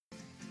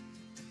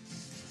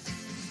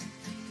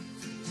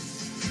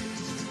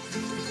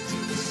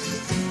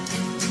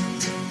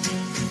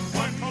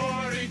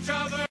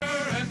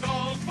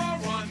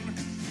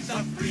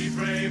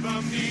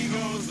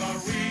are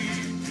we,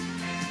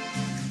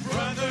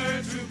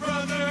 brother to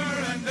brother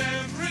and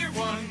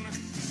everyone,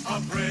 a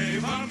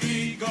brave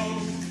amigo.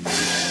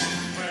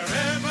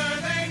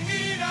 Wherever they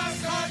need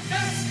us, our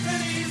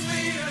destinies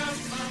lead us.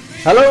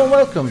 Hello and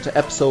welcome to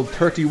episode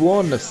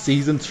 31 of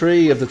season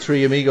 3 of the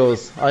Three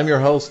Amigos. I'm your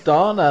host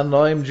Don, and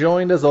I'm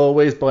joined as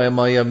always by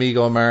my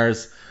amigo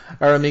Mars.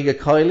 Our amiga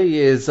Kylie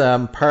is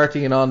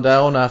partying on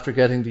down after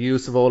getting the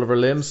use of all of her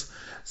limbs.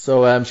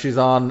 So she's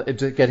on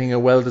getting a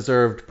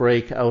well-deserved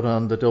break out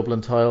on the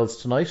Dublin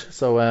tiles tonight.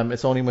 So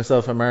it's only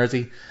myself and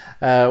Marzi.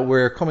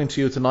 We're coming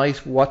to you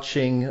tonight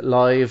watching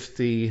live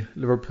the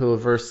Liverpool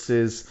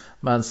versus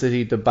Man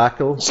City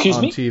debacle on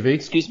TV.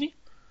 Excuse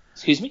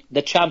me?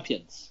 The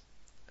champions.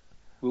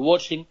 We're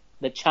watching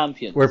the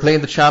champions. We're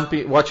playing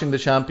watching the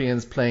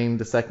champions playing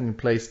the second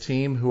place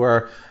team, who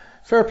are,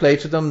 fair play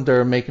to them,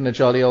 they're making a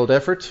jolly old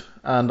effort.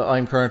 And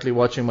I'm currently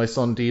watching my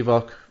son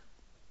Divock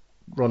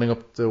running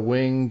up the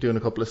wing, doing a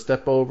couple of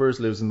step overs,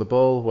 losing the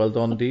ball. Well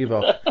done,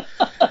 Divock.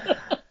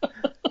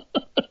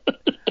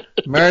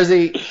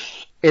 Marzi,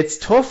 it's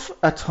tough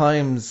at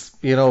times,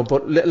 you know,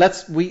 but we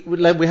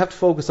have to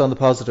focus on the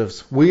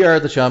positives. We are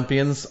the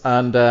champions,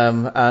 and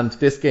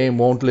this game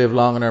won't live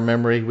long in our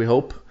memory, we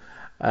hope.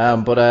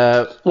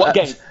 What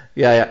game?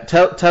 Yeah.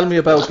 Tell me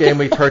about game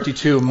week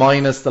 32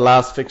 minus the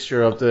last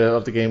fixture of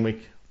the game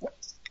week.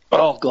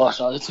 Oh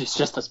gosh, it's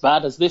just as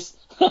bad as this.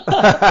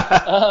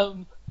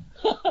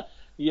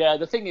 Yeah,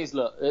 the thing is,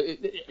 look,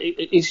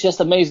 it's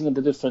just amazing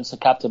the difference a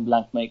Captain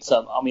Blank makes.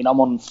 I mean, I'm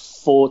on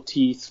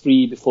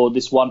 43 before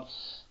this one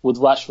with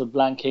Rashford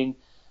blanking,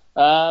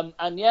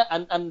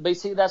 and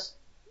basically that's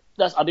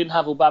I didn't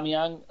have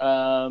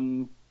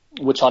Aubameyang,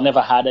 which I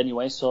never had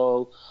anyway.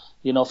 So,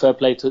 you know, fair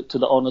play to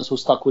the owners who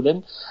stuck with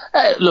him.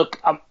 Look,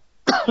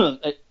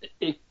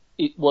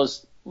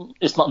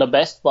 it's not the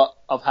best, but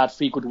I've had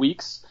 3 good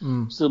weeks,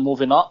 still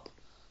moving up.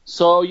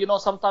 So, you know,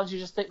 sometimes you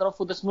just take that off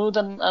with the smooth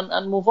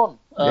and move on.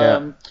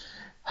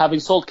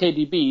 Having sold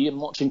KDB and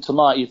watching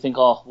tonight, you think,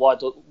 oh,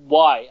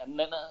 why? And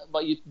then,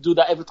 but you do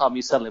that every time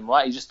you sell him,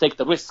 right? You just take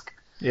the risk.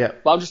 Yeah.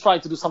 But I'm just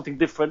trying to do something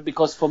different,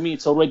 because for me,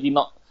 it's already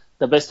not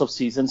the best of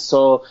seasons.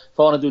 So if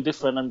I want to do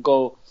different and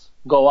go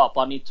up,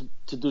 I need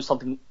to do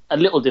something a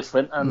little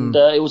different, and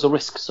it was a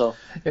risk. So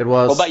it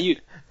was. What about you?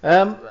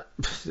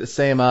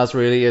 Same as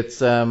really.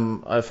 It's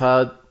I've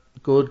had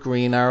good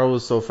green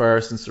arrows so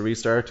far since the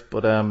restart,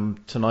 but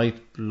tonight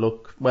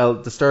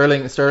the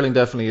Sterling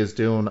definitely is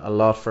doing a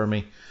lot for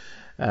me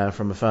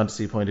from a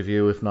fantasy point of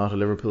view, if not a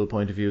Liverpool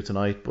point of view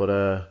tonight. But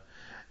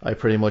I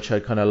pretty much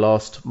had kind of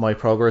lost my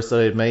progress that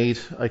I had made.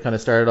 I kind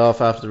of started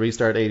off after the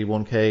restart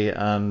 81k,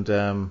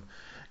 and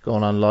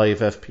going on live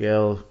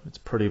FPL, it's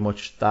pretty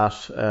much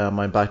that.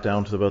 I'm back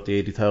down to about the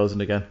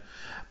 80,000 again.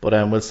 But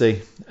we'll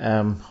see.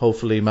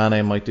 Hopefully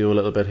Mane might do a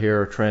little bit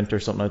here, or Trent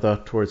or something like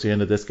that towards the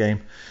end of this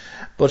game.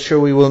 But sure,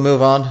 we will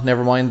move on.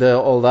 Never mind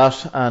all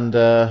that,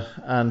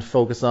 and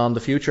focus on the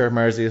future,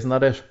 Marzi, isn't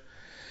that it?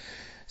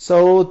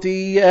 So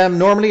the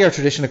normally our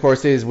tradition, of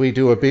course, is we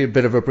do a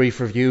bit of a brief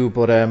review,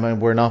 but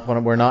we're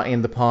not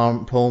in the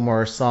poem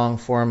or song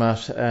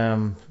format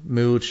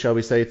mood, shall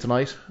we say,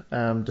 tonight.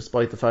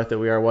 Despite the fact that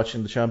we are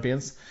watching the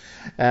champions,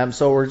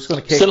 so we're just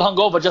going to still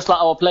hungover, just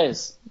like our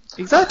players.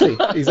 Exactly. We've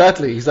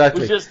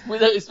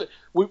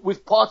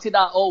partied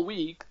out all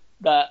week,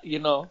 that, you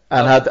know,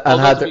 and had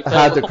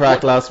the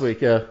crack last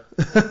week. Yeah.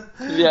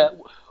 Yeah.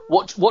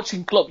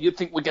 Watching Klopp, you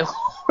think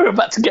we're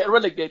about to get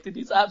relegated.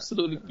 He's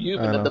absolutely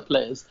fuming at the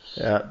players.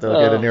 Yeah,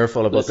 they'll get an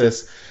earful about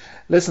this.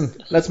 Listen,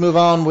 let's move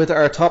on with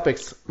our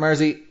topics.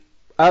 Marzi,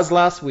 as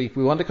last week,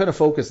 we want to kind of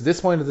focus, this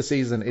point of the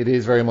season, it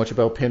is very much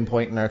about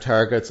pinpointing our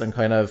targets and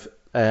kind of,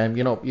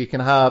 you know, you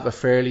can have a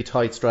fairly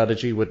tight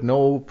strategy with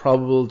no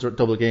probable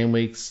double game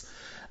weeks,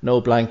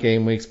 no blank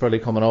game weeks probably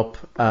coming up.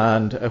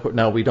 And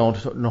now we don't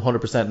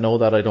 100% know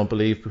that, I don't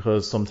believe,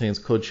 because some things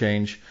could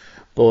change.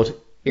 But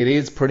it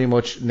is pretty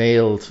much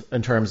nailed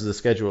in terms of the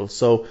schedule.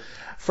 So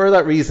for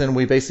that reason,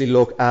 we basically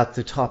look at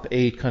the top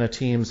 8 kind of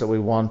teams that we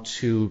want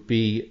to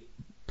be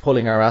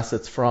pulling our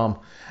assets from.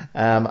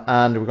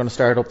 And we're going to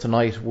start up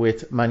tonight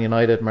with Man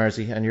United,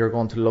 Marzi, and you're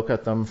going to look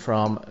at them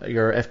from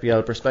your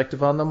FPL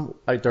perspective on them,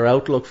 their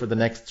outlook for the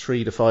next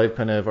 3 to 5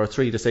 kind of, or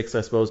 3 to 6,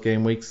 I suppose,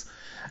 game weeks.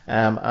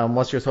 And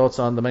what's your thoughts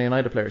on the Man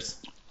United players?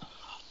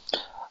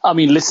 I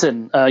mean,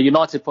 listen,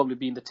 United probably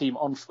been the team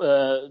on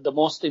the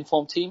most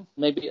informed team,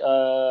 maybe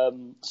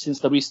since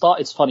the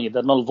restart. It's funny,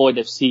 the Null Void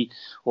FC,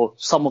 or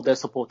some of their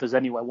supporters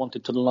anyway,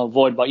 wanted to Null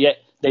Void, but yet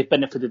they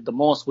benefited the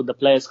most with the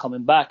players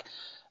coming back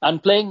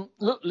and playing.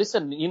 Look,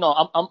 listen, you know,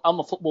 I'm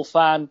a football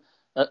fan,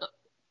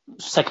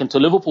 second to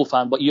Liverpool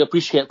fan, but you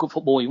appreciate good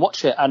football when you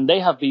watch it, and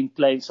they have been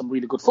playing some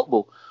really good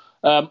football.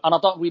 And I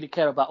don't really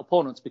care about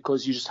opponents,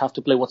 because you just have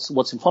to play what's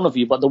in front of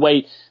you. But the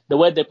way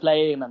they're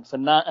playing, and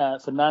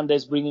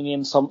Fernandes bringing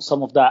in some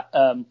of that,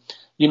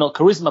 you know,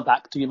 charisma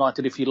back to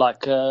United, if you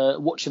like,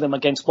 watching them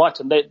against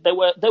Brighton, they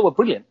were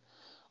brilliant,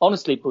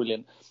 honestly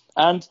brilliant.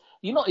 And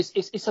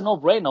it's a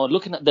no-brainer.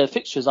 Looking at their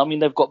fixtures, I mean,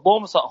 they've got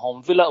Bournemouth at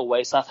home, Villa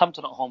away,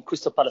 Southampton at home,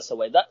 Crystal Palace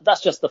away.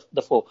 That's just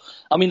the four.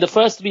 I mean, the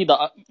first two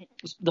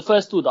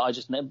that I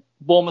just named,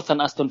 Bournemouth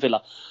and Aston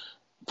Villa,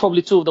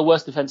 probably two of the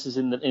worst defenses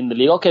in the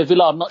league. Okay,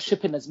 Villa are not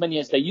shipping as many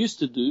as they used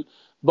to do,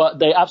 but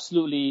they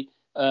absolutely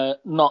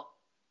not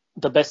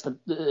the best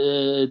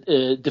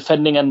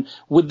defending, and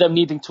with them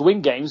needing to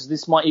win games,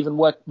 this might even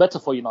work better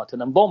for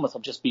United. And Bournemouth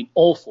have just been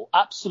awful,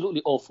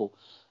 absolutely awful.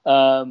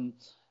 And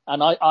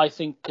I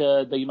think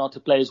the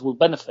United players will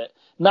benefit.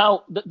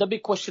 Now, the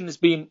big question has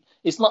been,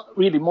 it's not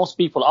really, most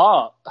people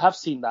have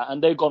seen that,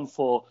 and they've gone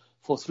for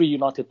 3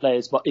 United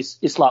players, but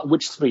it's like,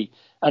 which 3?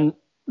 And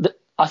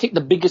I think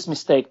the biggest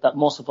mistake that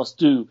most of us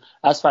do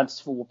as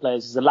fantasy football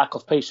players is a lack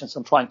of patience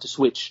and trying to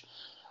switch.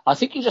 I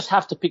think you just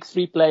have to pick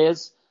 3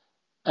 players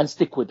and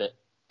stick with it.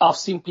 I've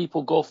seen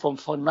people go from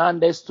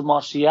Fernandes to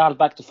Martial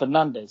back to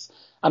Fernandes.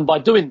 And by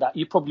doing that,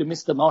 you probably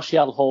miss the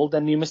Martial hole,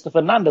 then you miss the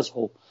Fernandes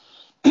hole.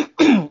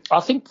 I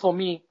think for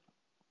me,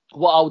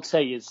 what I would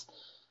say is,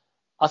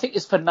 I think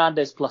it's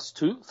Fernandes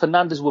 +2.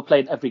 Fernandes will play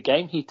in every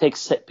game. He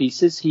takes set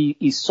pieces.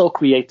 He's so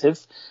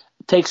creative,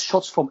 takes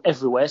shots from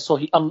everywhere. So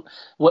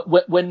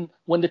when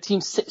the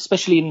team sit,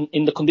 especially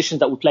in the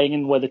conditions that we're playing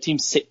in, where the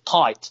teams sit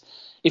tight,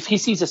 if he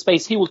sees a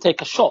space, he will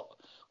take a shot.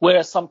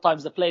 Whereas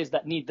sometimes the players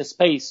that need the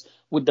space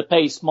with the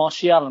pace,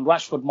 Martial and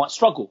Rashford, might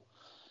struggle.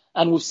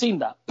 And we've seen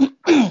that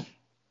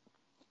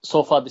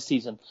so far this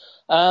season.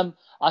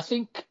 I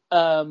think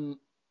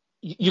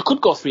you could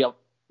go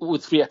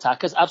with 3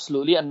 attackers,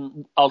 absolutely,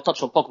 and I'll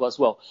touch on Pogba as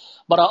well.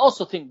 But I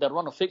also think the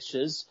run of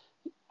fixtures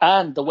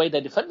and the way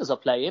their defenders are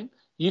playing,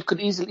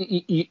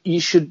 you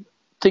should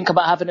think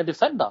about having a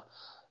defender.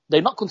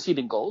 They're not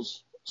conceding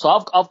goals. So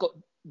I've got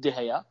De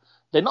Gea.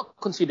 They're not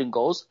conceding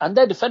goals, and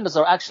their defenders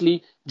are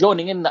actually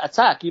joining in the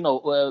attack.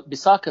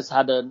 Bissaka's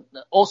had an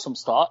awesome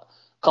start,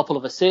 couple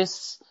of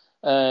assists,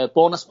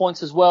 bonus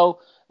points as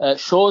well.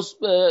 Shaw's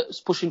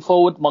pushing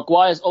forward.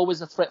 Maguire's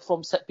always a threat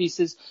from set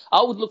pieces.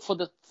 I would look for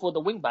the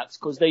wing backs,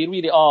 because they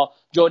really are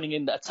joining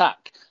in the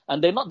attack,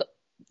 and they're not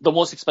the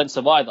most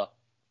expensive either.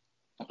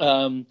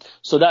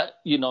 So that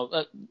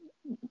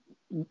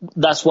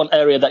that's one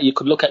area that you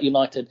could look at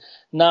United.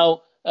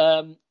 Now,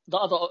 the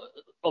other.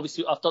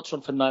 Obviously, I've touched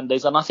on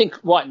Fernandes, and I think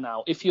right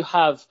now, if you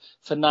have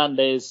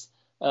Fernandes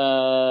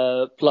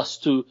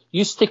 +2,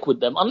 you stick with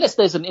them, unless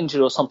there's an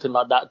injury or something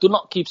like that. Do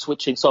not keep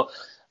switching. So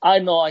I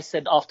know I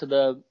said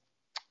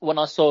when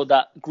I saw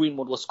that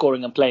Greenwood was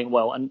scoring and playing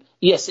well, and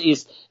yes, it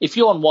is. If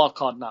you're on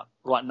wildcard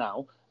right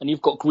now, and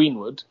you've got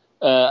Greenwood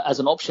as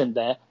an option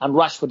there, and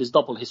Rashford is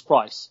double his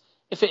price,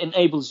 if it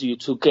enables you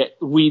to get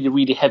really,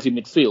 really heavy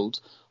midfield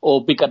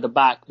or big at the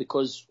back,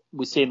 because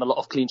we're seeing a lot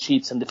of clean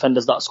sheets and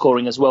defenders that are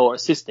scoring as well or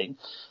assisting,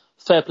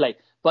 fair play.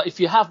 But if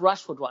you have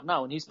Rashford right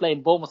now and he's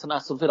playing Bournemouth and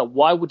Aston Villa,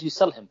 why would you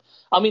sell him?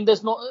 I mean,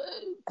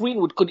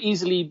 Greenwood could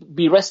easily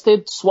be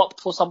rested,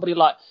 swapped for somebody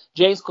like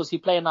James, because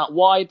he's playing out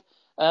wide.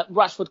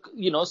 Rashford,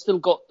 still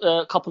got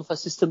a couple of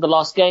assists in the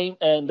last game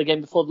and the game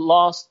before the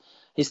last.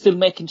 He's still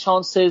making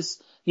chances.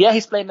 Yeah,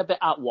 he's playing a bit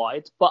out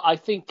wide, but I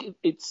think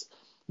it's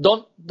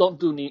don't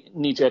do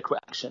knee-jerk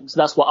reactions.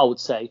 That's what I would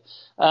say.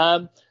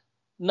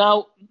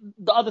 Now,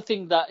 the other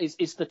thing that is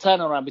the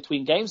turnaround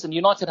between games, and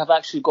United have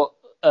actually got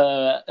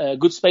a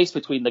good space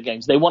between the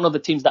games. They're one of the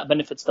teams that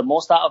benefits the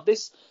most out of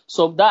this.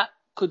 So that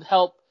could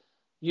help,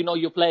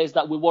 your players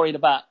that we're worried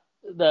about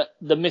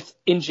the myth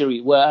injury,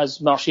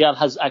 whereas Martial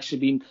has actually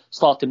been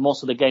starting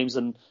most of the games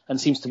and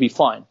seems to be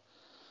fine.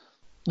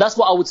 That's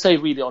what I would say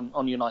really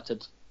on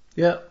United.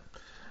 Yeah.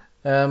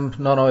 No,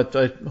 I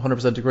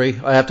 100% agree.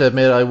 I have to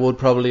admit, I would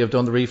probably have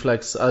done the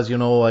reflex. As you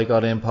know, I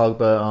got in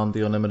Pogba on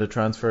the unlimited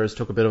transfers,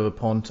 took a bit of a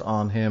punt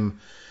on him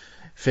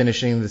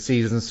finishing the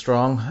season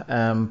strong.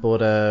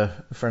 But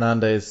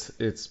Fernandes,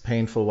 it's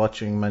painful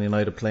watching Man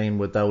United playing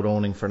without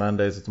owning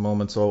Fernandes at the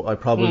moment. So I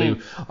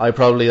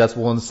probably that's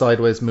one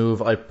sideways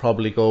move. I'd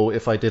probably go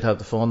if I did have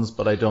the funds,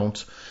 but I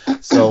don't.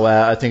 So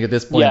I think at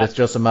this point it's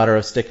just a matter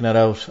of sticking it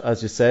out,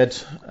 as you said.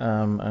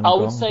 I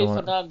would say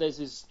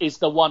Fernandes is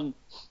the one.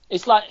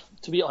 It's like,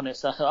 to be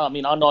honest, I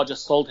mean, I know I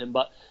just sold him,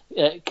 but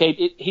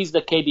he's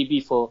the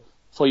KDB for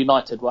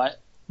United, right?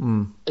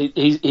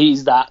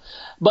 He's that.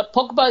 But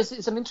Pogba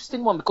is an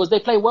interesting one, because they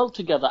play well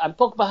together, and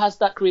Pogba has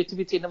that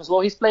creativity in him as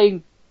well. He's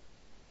playing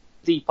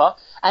deeper,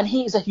 and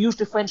he is a huge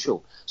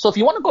differential. So if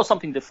you want to go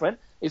something different,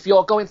 if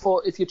you're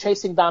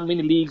chasing down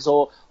mini leagues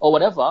or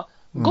whatever,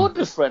 go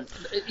different.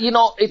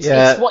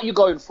 It's what you're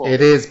going for. It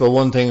is, but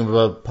one thing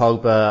about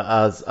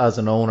Pogba as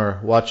an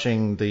owner,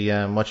 watching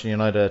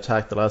United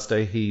attack the last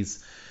day,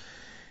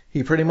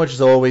 he pretty much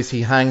is always,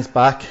 he hangs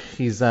back.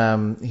 He's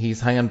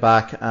hanging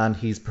back, and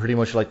he's pretty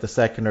much like the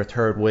second or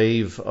third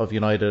wave of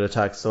United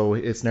attack. So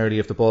it's nearly,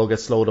 if the ball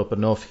gets slowed up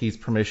enough, he's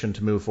permission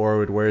to move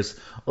forward. Whereas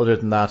other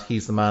than that,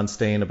 he's the man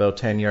staying about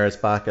 10 yards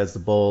back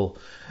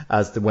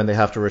when they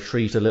have to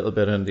retreat a little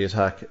bit in the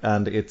attack.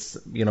 And it's,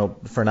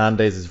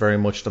 Fernandes is very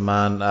much the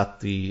man at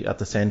the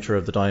centre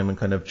of the diamond,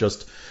 kind of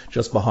just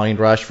behind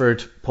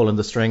Rashford, pulling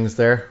the strings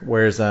there.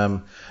 Whereas I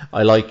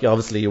like,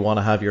 obviously you want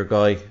to have your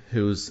guy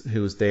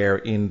who's there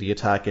in the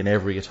attack in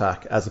every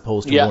attack as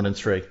opposed to 1 and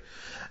 3.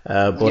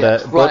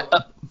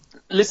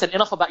 Listen,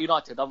 enough about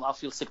United. I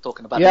feel sick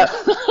talking about it.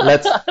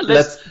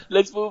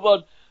 Let's move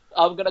on.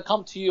 I'm going to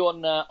come to you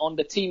on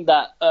the team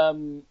that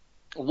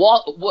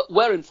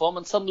were in form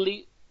and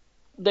suddenly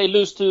they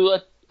lose to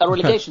a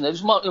relegation.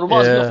 It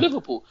reminds me of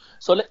Liverpool.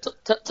 So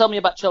tell me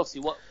about Chelsea.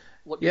 What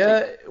do you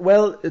think?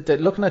 Well,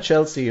 looking at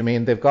Chelsea, I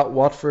mean, they've got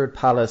Watford,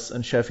 Palace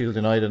and Sheffield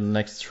United in the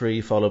next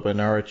 3, followed by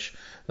Norwich.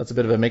 That's a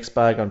bit of a mixed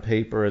bag on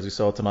paper, as we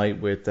saw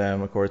tonight with,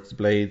 of course, the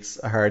Blades,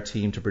 a hard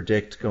team to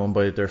predict going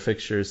by their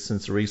fixtures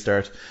since the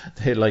restart.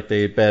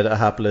 They bet a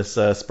hapless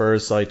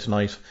Spurs side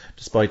tonight,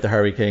 despite the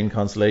Harry Kane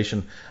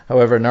consolation.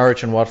 However,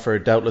 Norwich and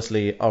Watford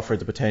doubtlessly offer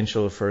the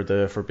potential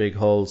for big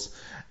hauls.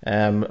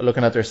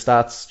 Looking at their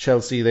stats,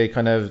 Chelsea,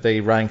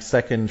 they rank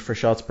second for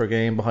shots per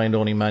game behind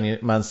only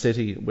Man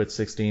City with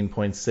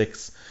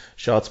 16.6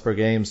 shots per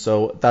game.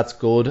 So that's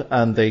good,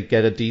 and they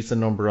get a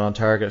decent number on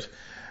target.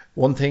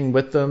 One thing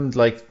with them,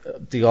 like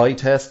the eye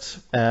test,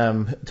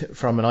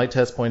 from an eye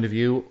test point of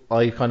view,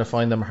 I kind of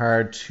find them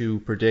hard to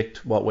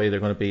predict what way they're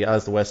going to be,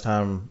 as the West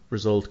Ham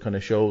result kind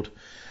of showed.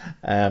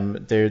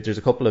 There's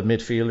a couple of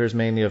midfielders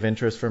mainly of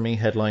interest for me,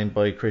 headlined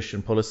by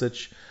Christian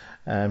Pulisic.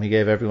 He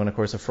gave everyone, of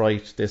course, a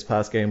fright this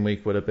past game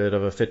week with a bit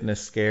of a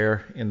fitness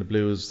scare in the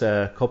Blues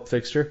Cup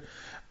fixture.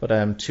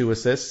 But 2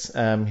 assists.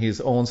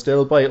 He's owned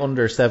still by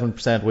under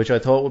 7%, which I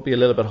thought would be a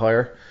little bit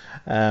higher,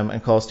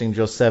 and costing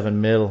just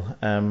 7 mil.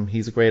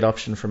 He's a great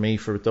option for me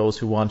for those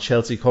who want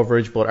Chelsea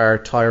coverage but are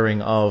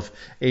tiring of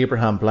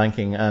Abraham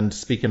blanking. And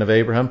speaking of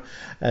Abraham,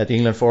 the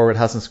England forward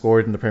hasn't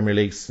scored in the Premier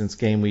League since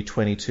game week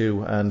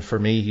 22, and for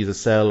me he's a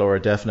sell or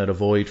a definite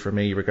avoid for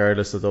me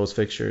regardless of those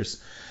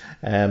fixtures.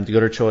 The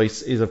other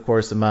choice is, of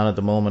course, the man at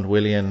the moment,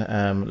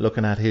 Willian.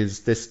 Looking at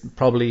this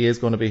probably is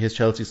going to be his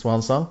Chelsea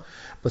swan song.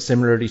 But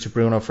similarly to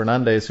Bruno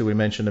Fernandes, who we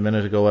mentioned a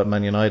minute ago at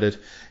Man United,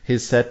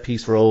 his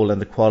set-piece role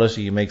and the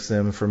quality makes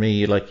him, for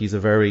me, like he's a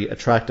very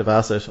attractive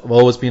asset. I've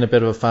always been a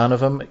bit of a fan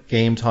of him.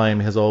 Game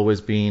time has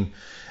always been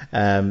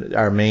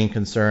our main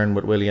concern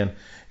with Willian.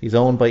 He's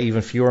owned by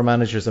even fewer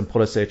managers than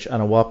Pulisic,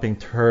 and a whopping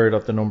third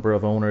of the number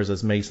of owners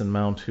as Mason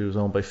Mount, who's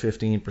owned by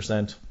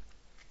 15%.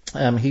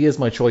 He is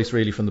my choice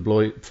really from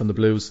the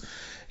Blues.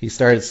 He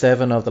started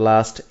 7 of the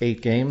last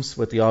 8 games,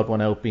 with the odd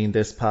one out being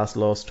this past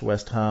loss to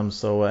West Ham.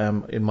 So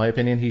in my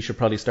opinion, he should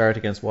probably start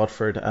against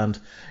Watford, and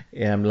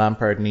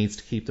Lampard needs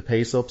to keep the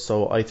pace up.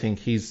 So I think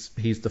he's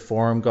the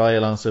form guy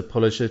alongside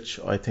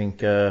Pulisic. I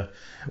think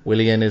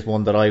Willian is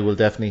one that I will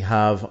definitely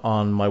have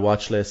on my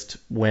watch list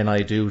when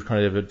I do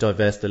kind of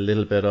divest a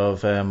little bit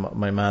of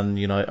my Man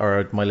United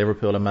or my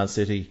Liverpool and Man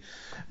City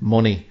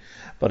money.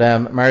 But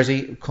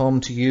Marzi, come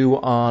to you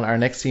on our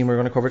next team we're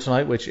going to cover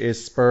tonight, which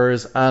is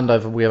Spurs,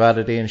 and we have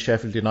added in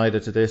Sheffield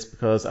United to this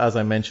because, as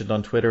I mentioned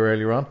on Twitter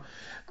earlier on,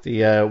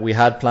 we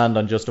had planned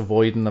on just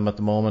avoiding them at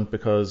the moment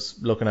because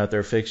looking at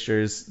their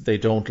fixtures, they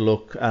don't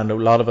look, and a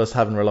lot of us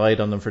haven't relied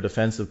on them for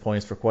defensive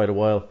points for quite a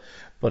while,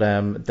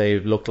 but they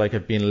look like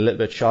have been a little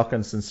bit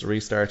shocking since the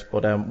restart.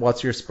 But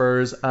what's your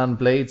Spurs and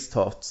Blades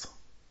thoughts?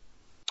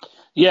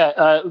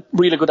 Yeah,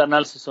 really good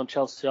analysis on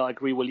Chelsea. I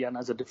agree, Willian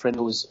as a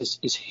defender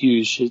is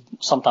huge. It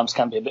sometimes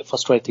can be a bit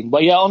frustrating.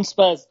 But yeah, on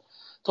Spurs,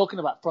 talking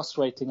about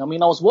frustrating, I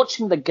mean, I was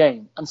watching the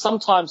game and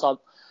sometimes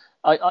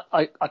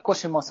I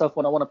question myself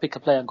when I want to pick a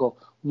player and go,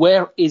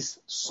 where is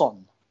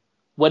Son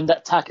when the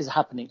attack is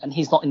happening and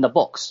he's not in the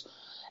box?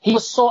 He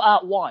was so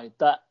out wide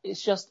that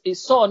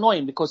it's so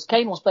annoying because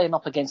Kane was playing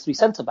up against 3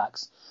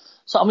 centre-backs.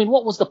 So, I mean,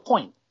 what was the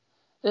point?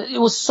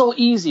 It was so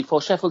easy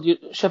for Sheffield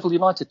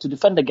United to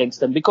defend against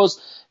them because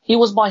he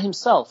was by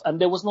himself and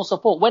there was no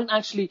support. When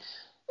actually,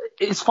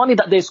 it's funny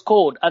that they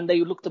scored and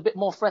they looked a bit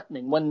more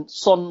threatening when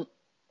Son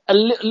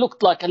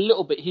looked like a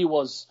little bit, he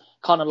was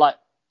kind of like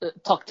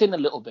tucked in a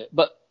little bit.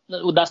 But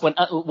that's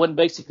when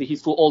basically he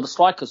threw all the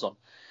strikers on.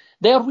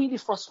 They are really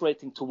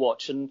frustrating to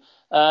watch. And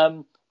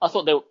I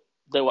thought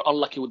they were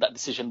unlucky with that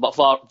decision, but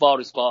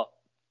VAR is VAR,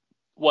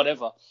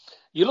 whatever.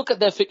 You look at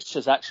their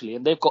fixtures actually,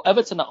 and they've got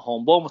Everton at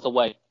home, Bournemouth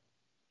away,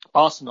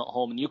 Arsenal at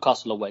home and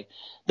Newcastle away.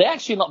 They're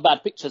actually not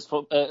bad fixtures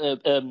from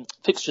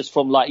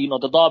like,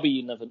 the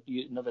derby.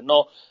 You never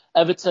know.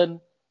 Everton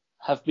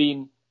have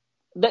been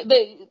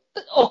they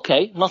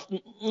okay, not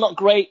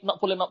great, not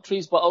pulling up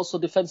trees, but also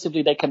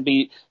defensively they can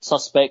be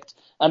suspect.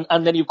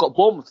 And then you've got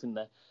Bournemouth in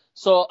there.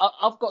 So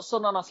I've got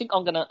Son and I think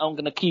I'm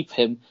gonna keep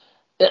him.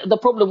 The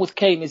problem with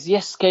Kane is,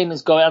 yes, Kane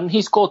is going, and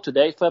he scored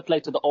today. Fair play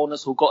to the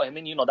owners who got him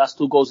in. That's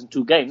 2 goals in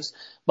 2 games.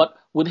 But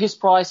with his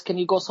price, can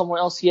you go somewhere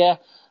else? Yeah,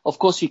 of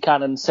course you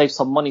can, and save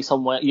some money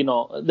somewhere.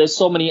 There's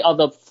so many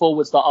other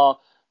forwards that are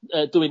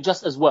doing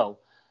just as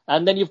well.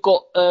 And then you've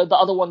got the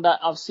other one that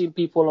I've seen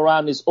people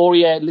around is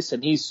Aurier.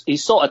 Listen,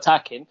 he's so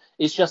attacking.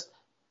 It's just,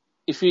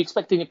 if you're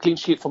expecting a clean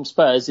sheet from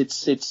Spurs,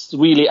 it's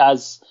really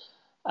as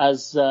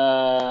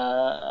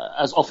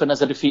often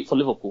as a defeat for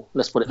Liverpool.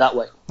 Let's put it that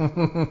way.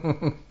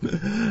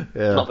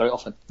 Yeah. Not very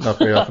often. Not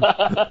very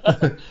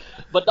often.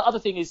 But the other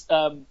thing is,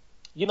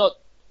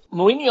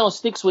 Mourinho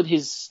sticks with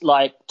his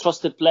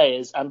trusted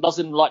players and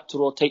doesn't like to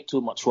rotate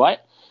too much, right?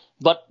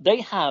 But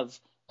they have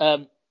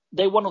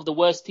they're one of the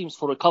worst teams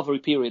for recovery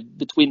period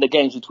between the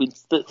games, between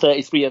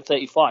 33 and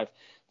 35.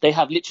 They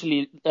have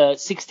literally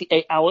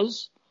 68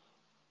 hours.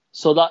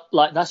 So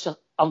that's just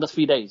under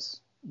 3 days.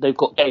 They've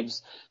got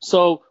games.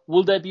 So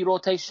will there be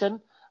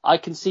rotation? I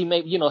can see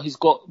maybe, he's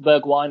got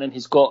Bergwijn and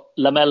he's got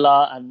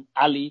Lamela and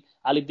Ali.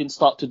 Ali didn't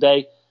start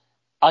today.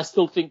 I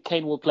still think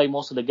Kane will play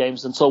most of the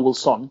games, and so will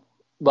Son.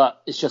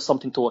 But it's just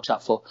something to watch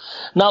out for.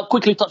 Now,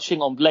 quickly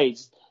touching on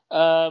Blades.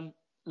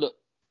 Look,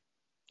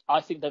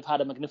 I think they've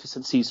had a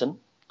magnificent season.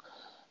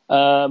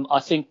 I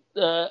think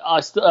they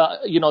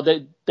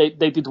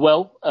did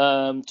well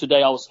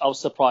today. I was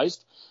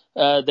surprised.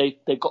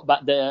 They got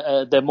back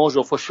their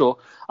mojo for sure.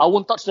 I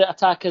won't touch their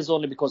attackers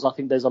only because I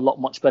think there's a lot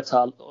much better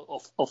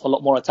of a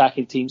lot more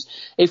attacking teams.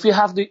 If you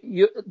have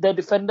their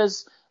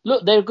defenders,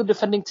 look, they're a good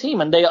defending team,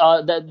 and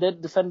their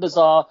defenders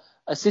are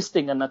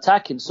assisting and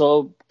attacking.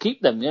 So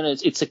keep them.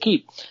 It's a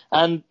keep.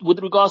 And with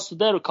regards to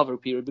their recovery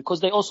period,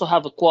 because they also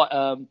have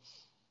a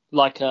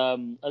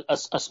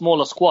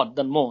smaller squad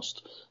than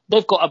most,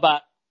 they've got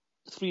about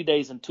 3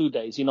 days and 2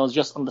 days.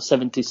 Just under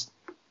 70,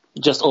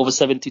 just over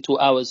 72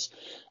 hours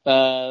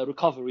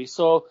recovery.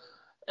 So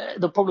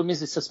the problem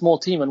is it's a small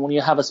team, and when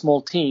you have a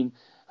small team,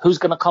 who's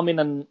going to come in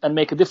and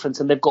make a difference?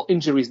 And they've got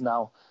injuries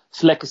now.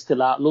 Fleck is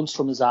still out.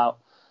 Lundstrom is out.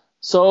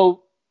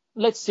 So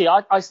let's see.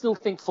 I still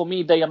think for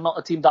me they are not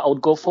a team that I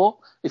would go for.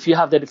 If you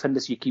have their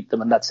defenders, you keep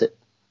them, and that's it.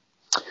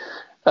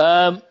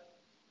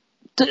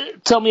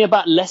 Tell me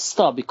about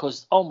Leicester,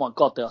 because oh my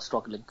God, they are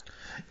struggling.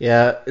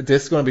 Yeah,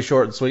 this is going to be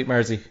short and sweet,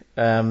 Mersey.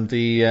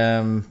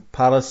 The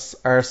Palace,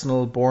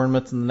 Arsenal,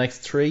 Bournemouth in the next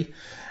 3.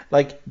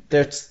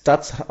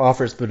 That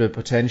offers a bit of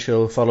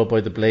potential, followed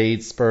by the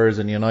Blades, Spurs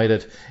and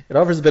United. It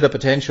offers a bit of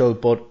potential,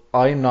 but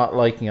I'm not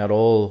liking at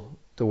all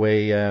the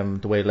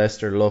way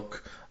Leicester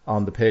look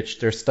on the pitch.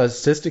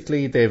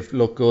 Statistically, they've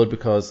looked good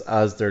because,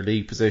 as their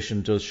league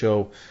position does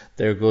show,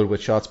 they're good with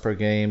shots per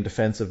game,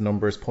 defensive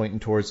numbers pointing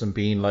towards them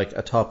being like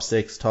a top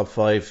 6, top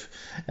 5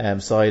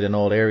 side in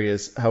all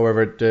areas.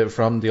 However,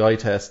 from the eye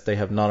test, they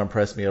have not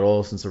impressed me at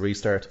all since the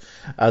restart.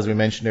 As we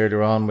mentioned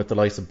earlier on, with the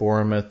likes of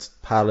Bournemouth,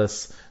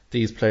 Palace,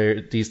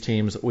 these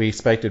teams, we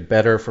expected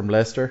better from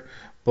Leicester,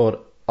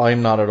 but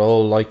I'm not at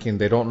all liking.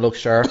 They don't look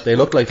sharp. They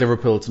look like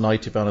Liverpool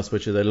tonight, to be honest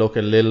with you. They look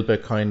a little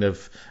bit kind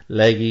of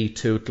leggy,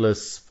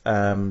 toothless,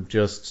 not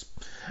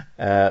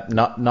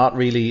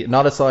really,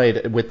 not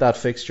aside with that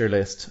fixture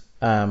list,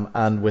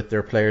 and with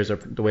their players,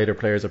 the way their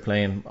players are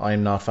playing.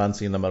 I'm not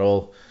fancying them at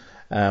all.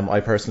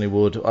 I personally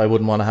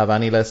wouldn't want to have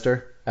any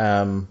Leicester.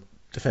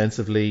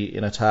 Defensively,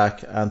 in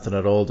attack, anything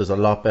at all. There's a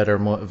lot better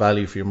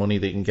value for your money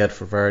that you can get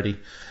for Vardy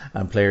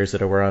and players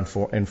that are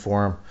in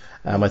form.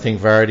 I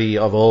think Vardy,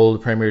 of all the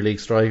Premier League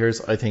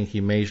strikers, I think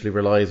he majorly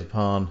relies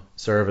upon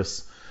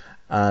service,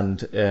 and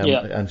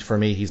for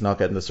me, he's not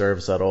getting the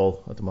service at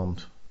all at the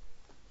moment.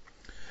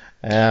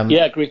 I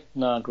agree.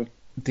 No, I agree.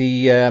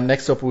 The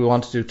next up, we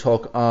want to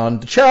talk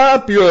on the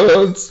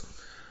champions.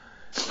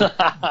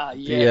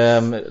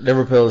 Yes.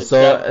 Liverpool.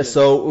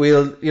 So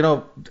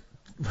we'll,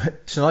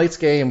 tonight's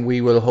game, we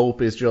will hope,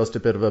 is just a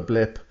bit of a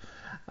blip,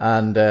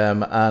 and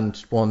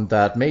one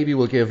that maybe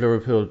will give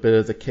Liverpool a bit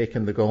of the kick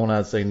in the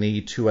gonads they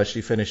need to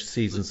actually finish the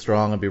season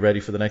strong and be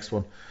ready for the next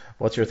one.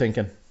 What's your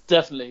thinking?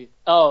 Definitely.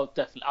 Oh,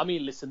 definitely. I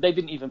mean, listen, they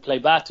didn't even play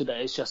bad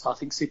today. It's just I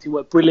think City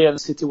were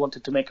brilliant. City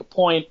wanted to make a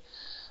point,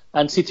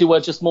 and City were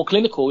just more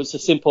clinical. It's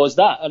as simple as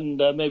that. And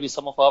maybe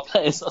some of our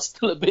players are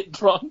still a bit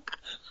drunk.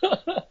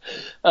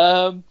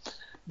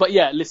 But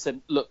yeah,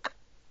 listen, look,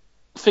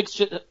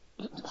 fixture.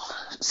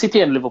 City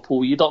and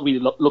Liverpool, you don't really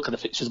look at the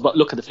fixtures, but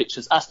look at the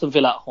fixtures. Aston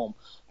Villa at home,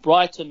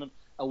 Brighton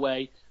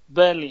away,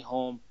 Burnley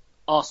home,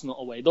 Arsenal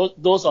away.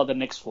 Those are the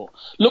next 4.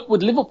 Look,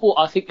 with Liverpool,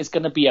 I think it's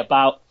going to be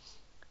about,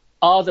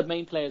 are the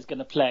main players going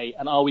to play,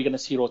 and are we going to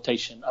see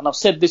rotation? And I've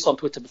said this on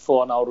Twitter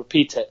before, and I'll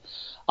repeat it.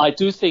 I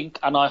do think,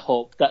 and I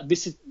hope, that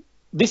this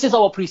is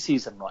our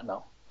pre-season right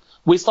now.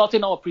 We're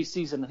starting our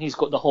pre-season, and he's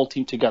got the whole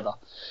team together.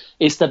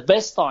 It's the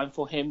best time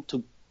for him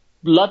to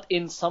blood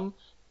in some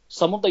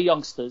of the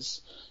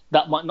youngsters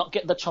that might not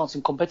get the chance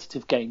in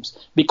competitive games.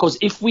 Because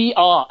if we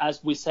are,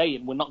 as we're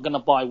saying, we're not going to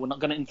buy, we're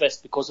not going to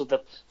invest because of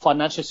the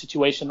financial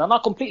situation, and I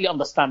completely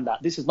understand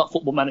that. This is not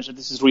Football Manager,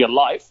 this is real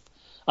life.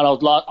 And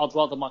I'd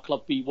rather my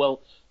club be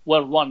well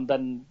run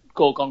than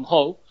go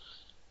gung-ho.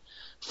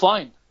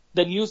 Fine.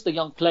 Then use the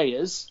young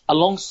players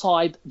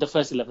alongside the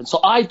first 11. So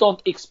I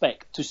don't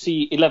expect to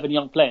see 11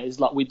 young players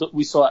like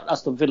we saw at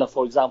Aston Villa,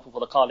 for example, for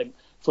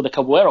the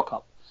Carabao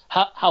Cup.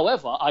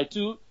 However, I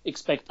do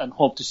expect and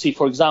hope to see,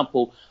 for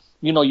example,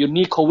 your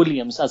Nico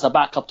Williams as a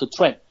backup to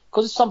Trent.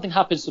 Because if something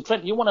happens to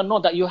Trent, you want to know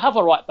that you have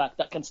a right back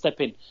that can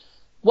step in.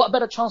 What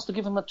better chance to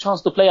give him a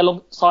chance to play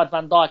alongside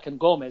Van Dijk and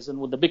Gomez and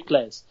with the big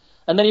players?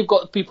 And then you've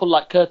got people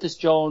like Curtis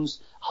Jones,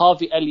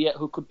 Harvey Elliott,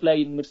 who could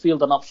play in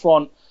midfield and up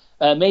front.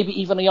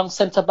 Maybe even a young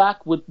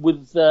centre-back with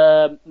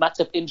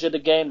Matip injured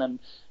again, and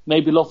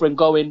maybe Lovren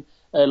going,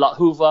 like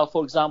Hoover,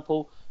 for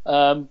example.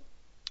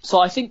 So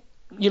I think,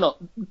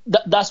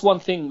 that's one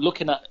thing,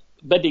 looking at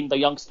bedding the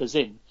youngsters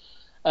in.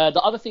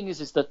 The other thing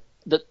is that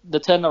the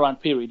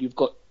turnaround period, you've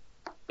got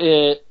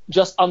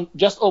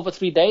just over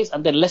 3 days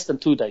and then less than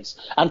 2 days.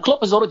 And Klopp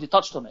has already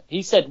touched on it.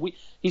 He said,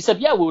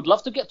 yeah, we would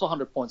love to get to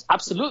 100 points.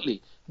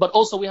 Absolutely. But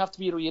also we have to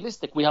be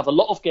realistic. We have a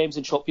lot of games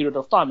in short period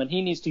of time and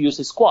he needs to use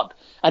his squad.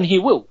 And he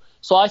will.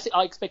 So I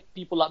expect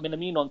people like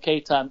Minamino and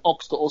Keita and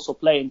Ox to also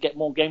play and get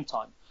more game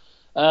time.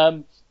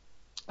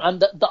 And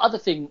the other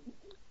thing,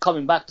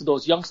 coming back to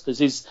those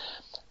youngsters, is,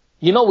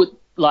 with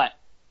like,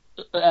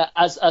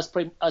 as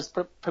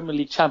Premier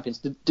League champions,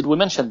 did we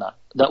mention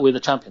that we're the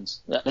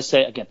champions? Let's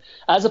say it again.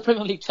 As a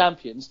Premier League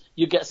champions,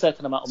 you get a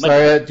certain amount of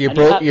medals.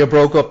 Sorry, you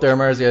broke up there,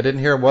 Mersey. I didn't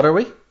hear. What are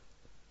we?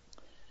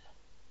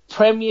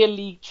 Premier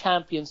League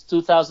champions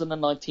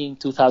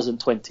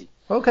 2019-2020.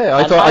 Okay,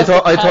 I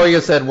thought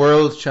you said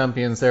world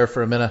champions there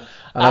for a minute,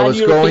 and I was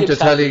going to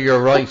tell you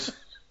you're right.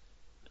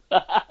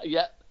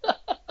 Yeah.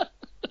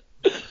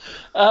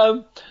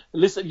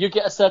 Listen, you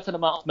get a certain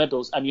amount of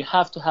medals, and you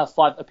have to have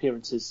 5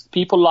 appearances.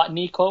 People like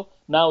Nico,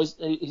 now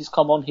he's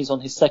come on, he's on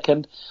his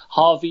second.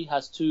 Harvey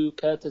has 2,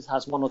 Curtis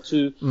has 1 or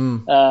 2.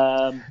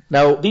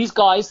 Now these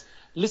guys,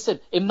 listen,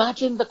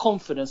 imagine the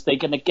confidence they're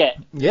going to get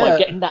by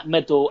getting that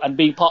medal and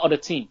being part of the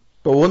team.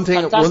 But one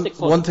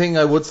thing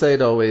I would say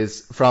though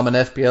is, from an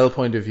FPL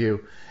point of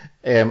view,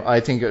 I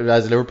think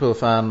as a Liverpool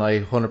fan,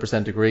 I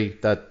 100% agree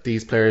that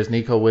these players,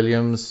 Nico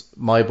Williams,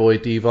 my boy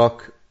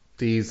Divock,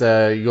 these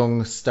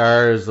young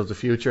stars of the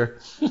future,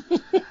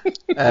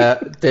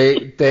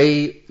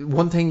 they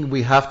one thing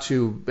we have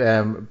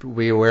to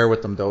be aware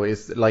with them though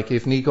is, like,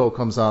 if Nico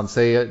comes on,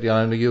 say,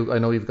 I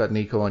know you've got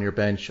Nico on your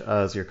bench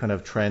as your kind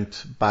of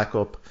Trent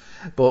backup,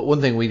 but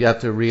one thing we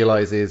have to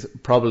realise is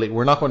probably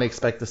we're not going to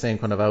expect the same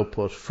kind of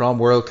output from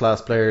world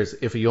class players.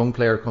 If a young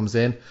player comes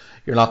in,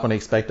 you're not going to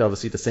expect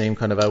obviously the same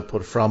kind of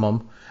output from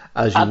him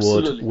as you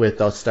would with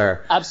that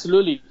star.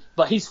 Absolutely.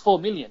 But he's 4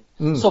 million.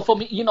 So for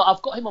me,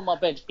 I've got him on my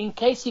bench in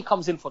case he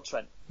comes in for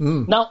Trent.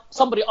 Now,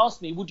 somebody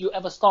asked me, would you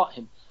ever start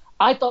him?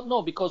 I don't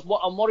know, because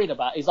what I'm worried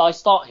about is I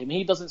start him,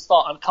 he doesn't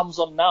start and comes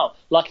on now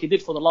like he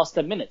did for the last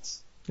 10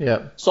 minutes.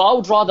 Yeah. So I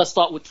would rather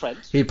start with Trent.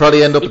 He'd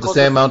probably end up with the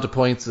same amount of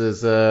points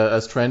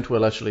as Trent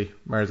will, actually,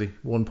 Mersey.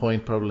 1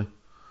 point probably.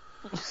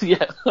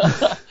 Yeah.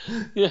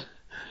 Yeah.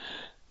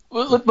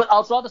 But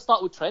I'd rather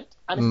start with Trent,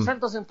 and if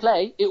Trent doesn't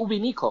play, it will be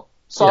Nico.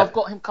 So I've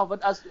got him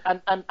covered, as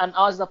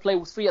I play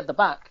with 3 at the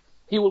back,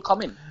 he will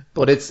come in.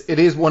 But it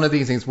is one of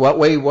these things. What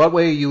way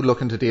are you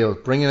looking to deal?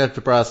 Bringing it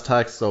to brass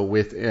tacks, though,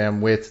 with the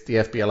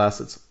FPL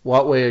assets.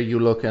 What way are you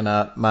looking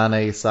at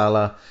Mane,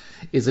 Salah?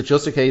 Is it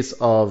just a case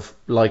of,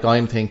 like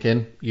I'm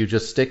thinking, you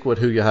just stick with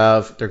who you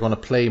have? They're going to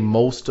play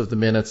most of the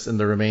minutes in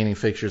the remaining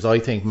fixtures. I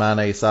think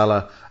Mane,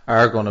 Salah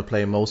are going to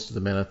play most of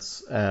the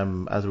minutes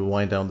as we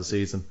wind down the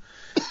season.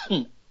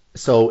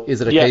 So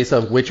is it a case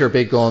of which are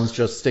big guns,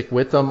 just stick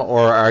with them,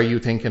 or are you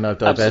thinking of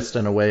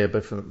divesting away a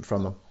bit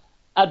from them?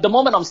 At the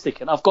moment, I'm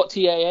sticking. I've got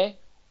TAA,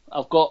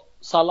 I've got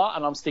Salah,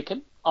 and I'm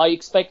sticking. I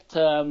expect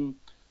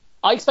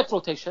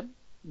rotation,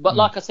 but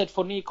like I said,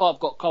 for Nico, I've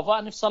got cover,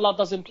 and if Salah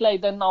doesn't play,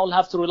 then I'll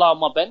have to rely on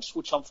my bench,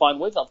 which I'm fine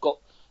with. I've got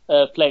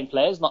playing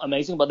players, not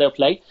amazing, but they'll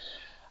play.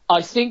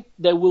 I think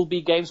there will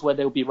be games where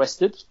they'll be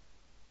rested.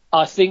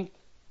 I think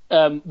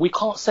we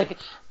can't say.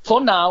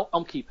 For now,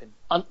 I'm keeping,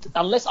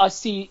 unless I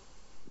see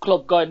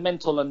Klopp going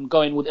mental and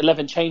going with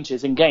 11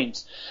 changes in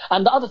games.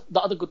 And the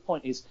other good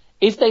point is,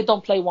 if they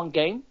don't play one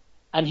game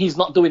and he's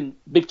not doing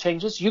big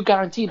changes, you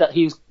guarantee that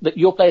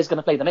your player is going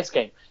to play the next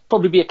game.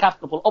 Probably be a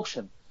captainable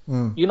option.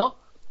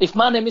 If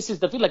Mane misses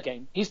the Villa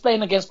game, he's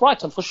playing against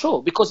Brighton for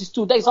sure, because it's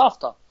 2 days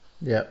after.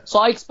 Yeah. So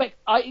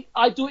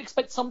I do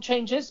expect some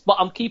changes, but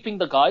I'm keeping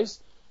the guys.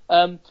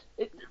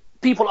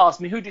 People ask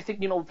me, who do you think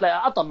will play?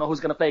 I don't know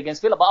who's going to play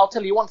against Villa, but I'll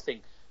tell you one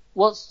thing.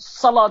 Well,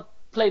 Salah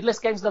played less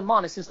games than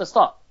Mane since the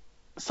start.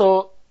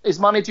 So is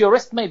Mane due a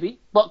rest? Maybe,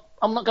 but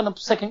I'm not going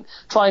to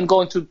try and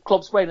go into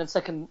Klopp's brain and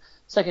second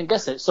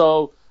guess it.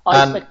 So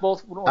I expect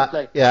both will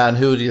play. Yeah, and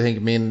who do you think?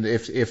 I mean,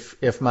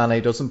 if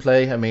Mane doesn't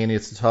play, I mean,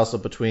 it's a toss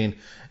up between,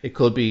 it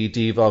could be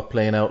Divock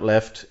playing out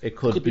left, it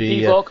could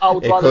be Divock,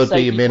 it could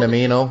be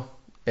Minamino.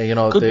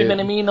 Could be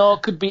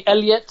Minamino, could be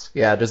Elliott.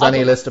 Yeah, there's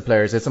any list of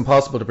players. It's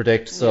impossible to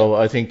predict. So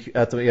I think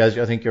I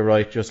think you're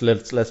right. Just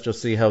let's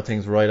just see how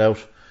things ride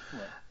out.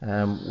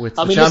 With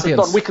the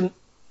champions. Listen,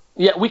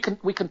 Don,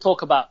 we can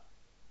talk about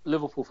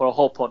Liverpool for a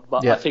whole pod,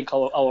 but I think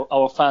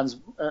our fans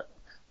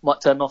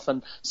might turn off.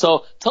 And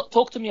so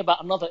talk to me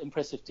about another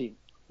impressive team,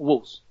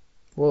 Wolves.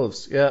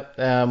 Wolves,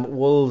 yeah.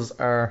 Wolves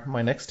are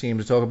my next team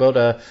to talk about.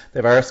 They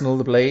have Arsenal,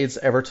 the Blades,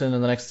 Everton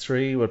in the next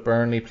 3, with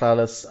Burnley,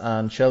 Palace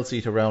and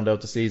Chelsea to round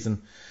out the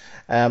season.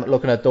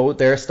 Looking at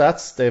their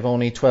stats, they've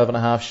only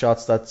 12.5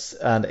 shots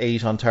and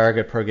 8 on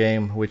target per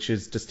game, which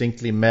is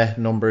distinctly meh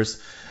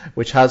numbers,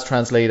 which has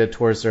translated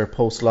towards their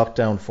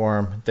post-lockdown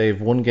form. They've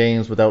won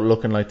games without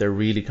looking like they're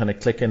really kind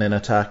of clicking in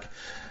attack.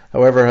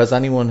 However, as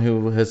anyone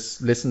who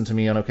has listened to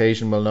me on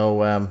occasion will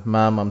know,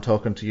 ma'am, I'm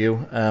talking to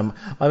you. I'm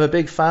a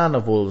big fan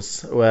of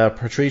Wolves.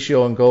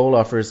 Patricio in goal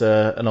offers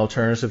an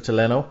alternative to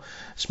Leno,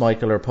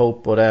 Schmeichel or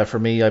Pope, but for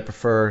me, I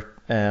prefer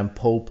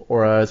Pope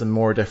or as a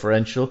more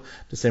differential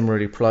to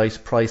similarly priced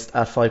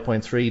at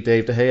 5.3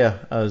 Dave De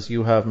Gea, as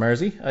you have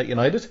Mersey at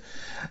United.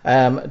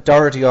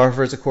 Doherty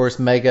offers, of course,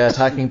 mega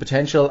attacking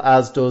potential,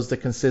 as does the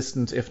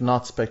consistent, if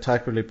not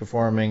spectacularly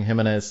performing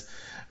Jimenez.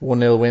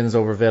 1-0 wins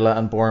over Villa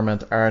and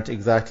Bournemouth aren't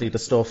exactly the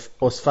stuff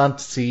us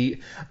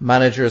fantasy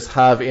managers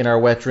have in our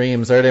wet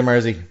dreams, are they,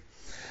 Mersey?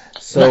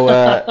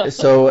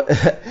 So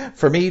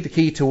for me, the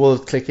key to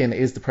Wolves clicking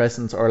is the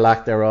presence or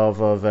lack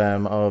thereof of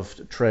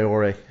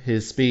Traore.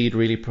 His speed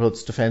really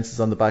puts defences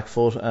on the back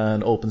foot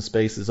and opens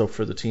spaces up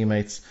for the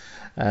teammates.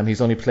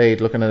 He's only played,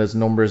 looking at his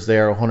numbers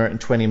there,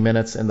 120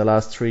 minutes in the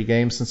last 3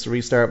 games since the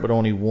restart, but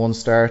only 1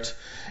 start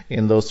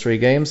in those 3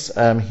 games.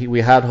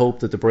 We had hoped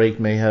that the break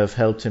may have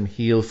helped him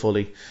heal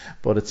fully,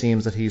 but it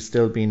seems that he's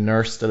still being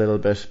nursed a little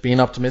bit. Being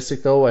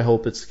optimistic though, I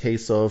hope it's a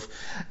case of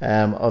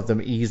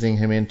them easing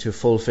him into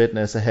full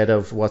fitness ahead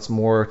of what's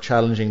more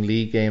challenging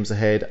league games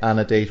ahead, and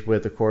a date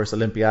with, of course,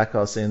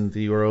 Olympiacos in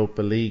the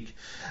Europa League.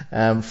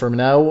 For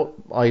now,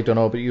 I don't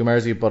know about you,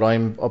 Mersey, but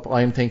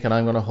I'm thinking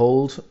I'm going to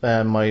hold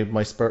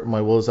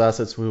my Wolves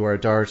assets, who are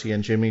Doherty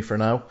and Jimmy, for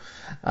now,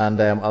 and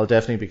I'll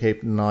definitely be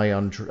keeping an eye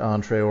on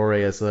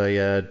Traore as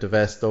I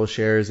divest those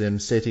shares in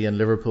City and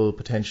Liverpool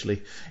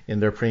potentially in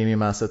their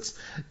premium assets.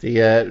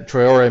 The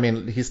Traore, I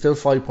mean, he's still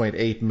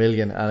 5.8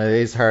 million, and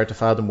it is hard to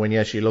fathom when you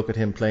actually look at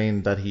him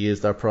playing that he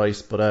is that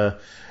price,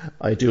 but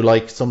I do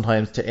like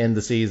sometimes to end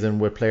the season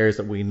with players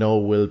that we know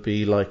will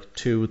be like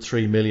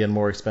 2-3 million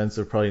more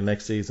expensive probably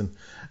next season,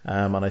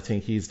 and I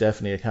think he's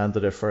definitely a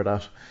candidate for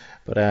that.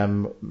 But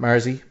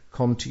Marzi,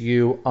 come to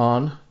you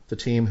on the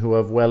team who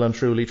have well and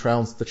truly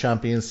trounced the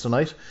champions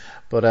tonight.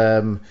 But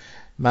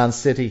Man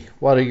City,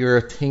 what's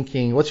your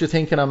thinking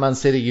on Man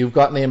City? You've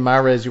got named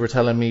Mahrez, you were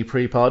telling me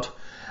pre-pod,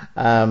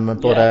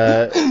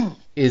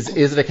 is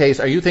it a case,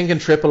 are you thinking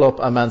triple up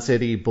on Man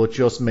City but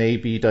just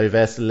maybe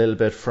divest a little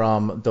bit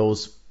from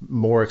those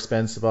more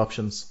expensive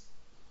options?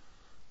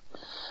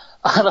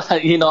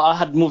 I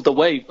had moved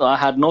away. I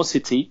had no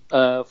City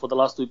for the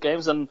last 2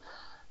 games, and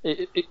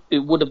it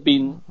would have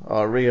been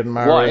Riyad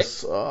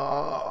Mahrez.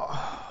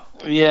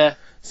 Yeah.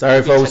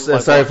 Sorry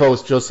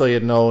folks, just so you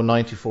know,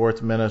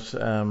 94th minute,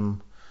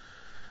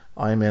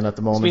 I'm in at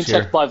the moment. It's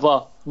been checked by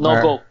VAR.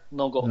 No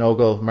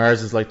goal.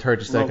 Mars is like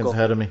 30 seconds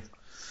ahead of me.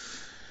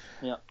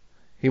 Yeah.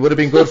 He would have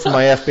been good for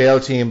my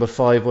FPL team, but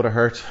 5 would have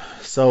hurt.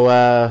 So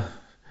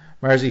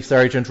Marzy,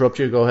 sorry to interrupt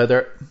you, go ahead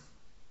there.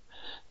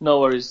 No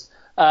worries.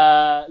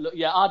 Look,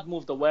 I'd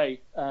moved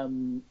away.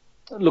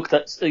 Looked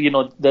at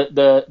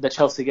the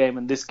Chelsea game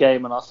and this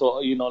game, and I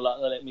thought,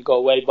 let me go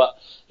away. But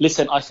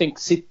listen, I think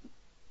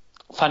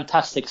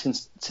fantastic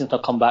since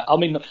they've come back. I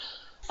mean,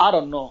 I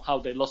don't know how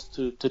they lost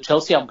to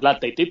Chelsea. I'm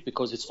glad they did,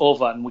 because it's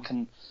over and we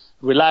can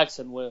relax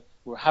and we're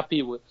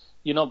happy.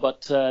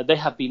 But they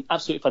have been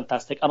absolutely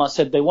fantastic. And I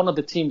said they're one of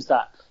the teams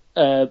that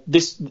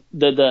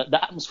the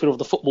atmosphere of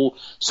the football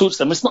suits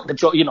them. It's not the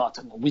joke.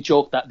 We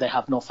joke that they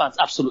have no fans.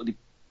 Absolutely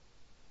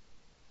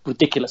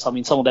ridiculous. I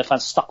mean, some of their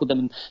fans stuck with them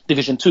in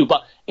Division 2,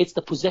 but it's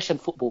the possession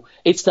football.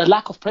 It's the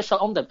lack of pressure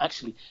on them,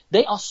 actually.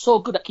 They are so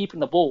good at keeping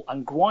the ball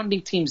and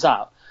grinding teams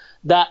out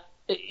that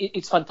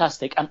it's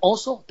fantastic. And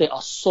also, they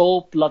are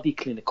so bloody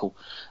clinical.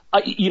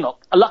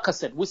 Like I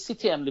said, with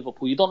City and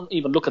Liverpool, you don't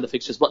even look at the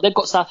fixtures, but they've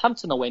got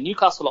Southampton away,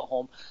 Newcastle at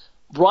home,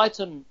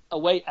 Brighton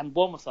away, and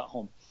Bournemouth at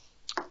home.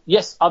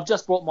 Yes, I've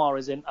just brought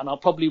Mahrez in, and I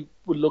probably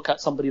would look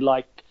at somebody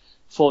like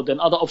Foden.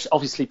 Other options,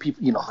 obviously,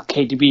 people,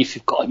 KDB. If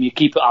you've got him, you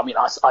keep it. I mean,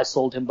 I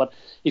sold him, but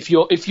if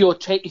you're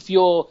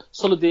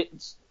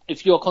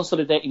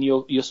consolidating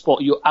your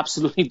spot, you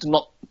absolutely do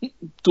not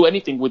do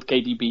anything with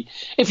KDB.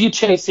 If you're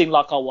chasing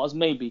like I was,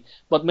 maybe,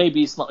 but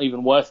maybe it's not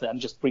even worth it, and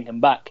just bring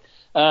him back.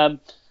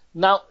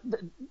 Now,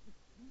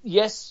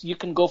 yes, you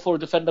can go for a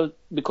defender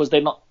because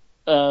they're not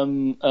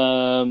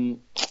letting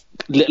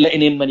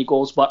in many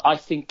goals, but I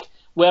think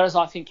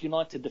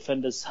United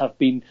defenders have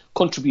been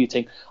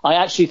contributing. I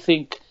actually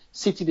think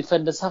City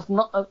defenders have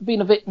not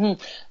been a bit.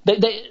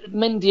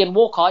 Mendy and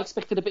Walker, I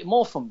expected a bit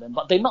more from them,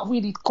 but they're not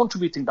really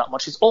contributing that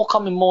much. It's all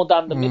coming more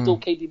down the middle.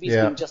 KDB's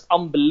been just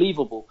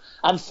unbelievable,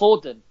 and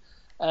Foden,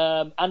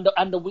 and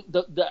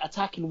the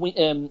attacking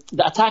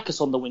the attackers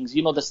on the wings.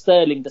 The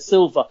Sterling, the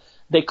Silva,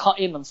 they cut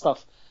in and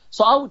stuff.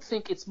 So I would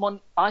think it's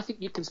money. I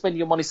think you can spend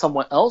your money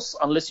somewhere else,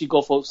 unless you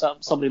go for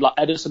somebody like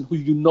Ederson, who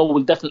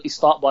will definitely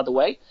start. By the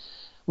way.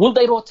 Will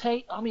they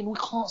rotate? I mean, we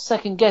can't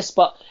second guess,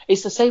 but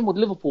it's the same with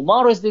Liverpool.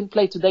 Mahrez didn't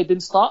play today,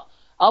 didn't start.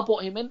 I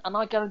brought him in, and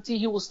I guarantee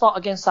he will start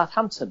against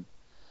Southampton.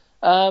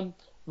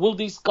 Will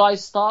these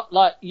guys start,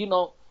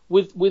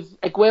 with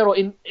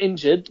Aguero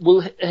injured?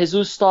 Will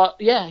Jesus start?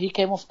 Yeah, he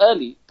came off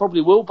early.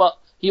 Probably will, but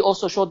he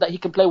also showed that he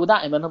can play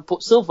without him, and then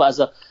put Silva as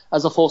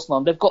a false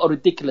nine. They've got a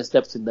ridiculous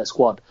depth in their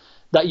squad.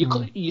 That you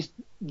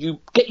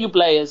get your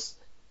players,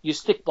 you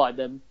stick by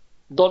them,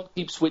 don't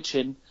keep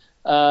switching.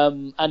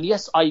 And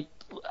yes, I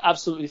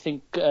absolutely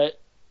think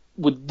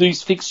with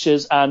these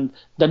fixtures and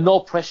the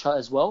no pressure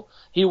as well,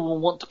 he will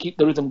want to keep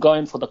the rhythm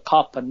going for the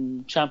Cup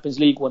and Champions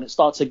League when it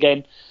starts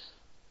again.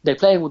 They're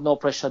playing with no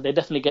pressure. They're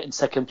definitely getting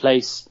second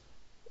place.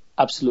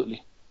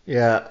 Absolutely.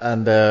 Yeah,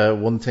 and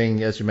one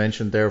thing, as you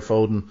mentioned there,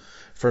 Foden.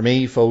 For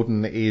me,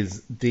 Foden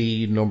is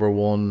the number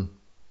one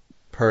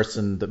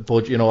person that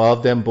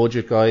of them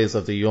budget guys,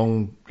 of the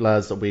young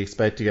lads that we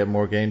expect to get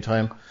more game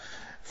time.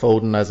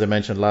 Foden, as I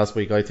mentioned last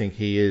week, I think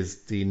he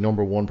is the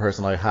number one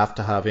person I have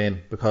to have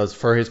in, because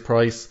for his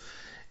price,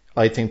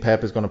 I think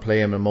Pep is going to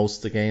play him in most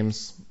of the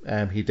games.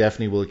 He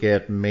definitely will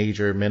get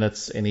major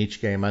minutes in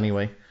each game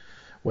anyway,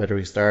 whether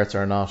he starts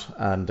or not.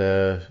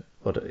 And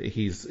but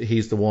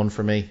he's the one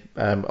for me.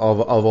 Of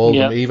all of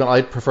them, even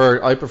I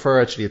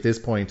prefer actually at this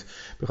point,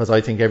 because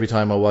I think every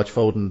time I watch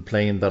Foden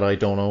playing that I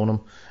don't own him,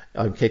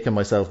 I'm kicking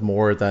myself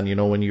more than,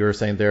 when you were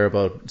saying there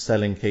about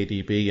selling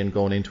KDB and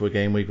going into a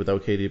game week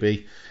without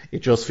KDB. It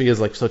just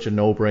feels like such a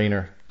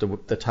no-brainer,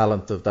 the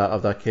talent of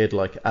that kid,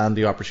 and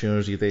the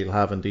opportunity they'll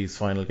have in these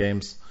final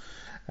games.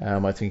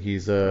 I think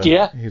he's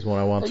one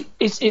I want.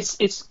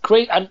 It's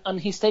great, and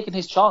he's taken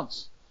his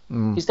chance.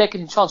 He's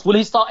taken his chance. Will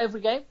he start every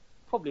game?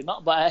 Probably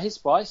not, but at his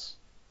price.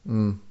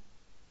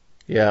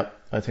 Yeah,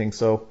 I think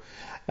so.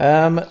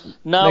 Now,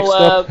 next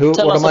up, what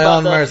am I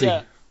on,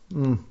 Marzi?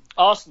 Yeah.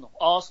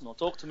 Arsenal.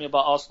 Talk to me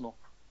about Arsenal.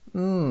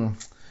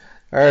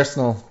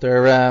 Arsenal.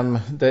 They're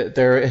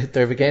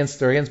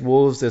against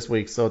Wolves this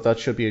week, so that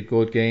should be a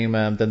good game.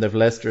 Then they've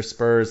Leicester,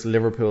 Spurs,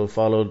 Liverpool,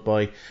 followed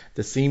by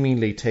the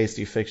seemingly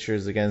tasty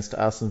fixtures against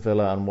Aston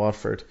Villa and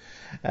Watford.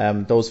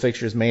 Those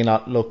fixtures may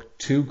not look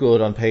too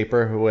good on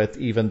paper, with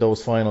even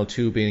those final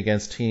two being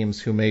against teams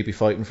who may be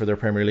fighting for their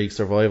Premier League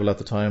survival at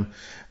the time,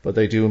 but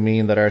they do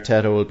mean that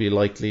Arteta will be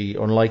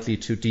unlikely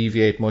to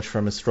deviate much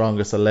from his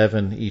strongest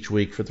 11 each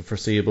week for the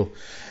foreseeable.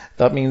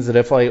 That means that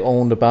if I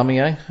owned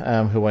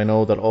Aubameyang, who I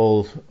know that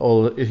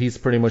he's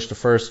pretty much the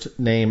first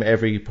name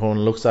every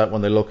opponent looks at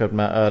when they look at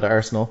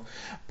Arsenal,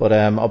 but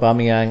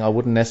Aubameyang, I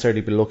wouldn't necessarily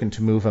be looking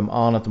to move him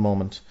on at the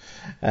moment.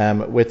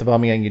 With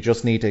Aubameyang, you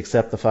just need to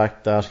accept the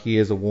fact that he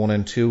is a 1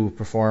 and 2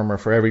 performer.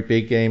 For every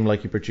big game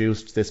like he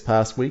produced this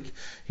past week,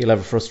 he'll have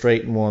a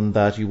frustrating one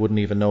that you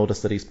wouldn't even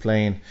notice that he's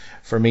playing.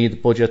 For me, the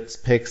budget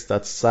picks,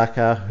 that's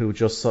Saka, who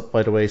just,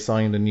 by the way,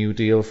 signed a new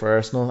deal for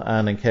Arsenal,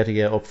 and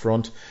Nketiah up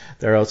front.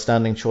 They're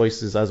outstanding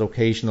choices as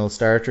occasional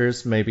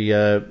starters, maybe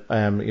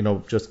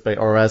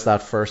or as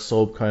that first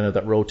sub kind of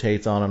that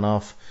rotates on and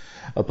off.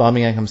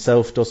 Aubameyang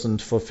himself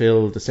doesn't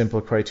fulfill the simple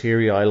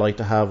criteria I like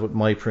to have with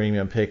my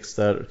premium picks,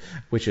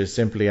 which is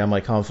simply, am I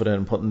confident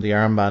in putting the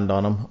armband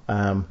on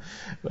him?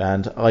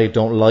 And I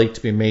don't like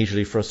to be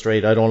majorly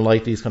frustrated. I don't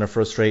like these kind of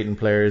frustrating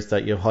players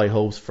that you have high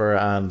hopes for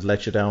and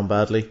let you down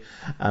badly.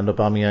 And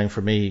Aubameyang,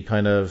 for me,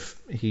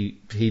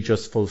 he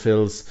just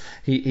fulfills,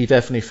 he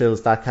definitely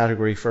fills that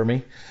category for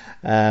me.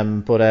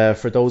 But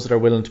for those that are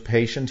willing to be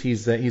patient,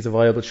 he's a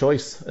viable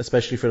choice,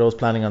 especially for those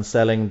planning on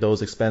selling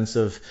those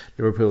expensive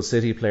Liverpool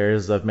City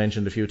players I've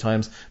mentioned a few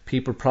times.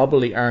 People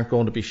probably aren't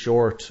going to be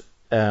short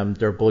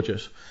their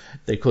budget.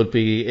 They could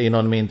be,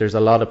 there's a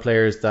lot of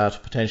players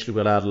that potentially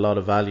will add a lot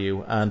of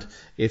value, and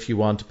if you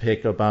want to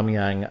pick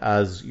Aubameyang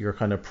as your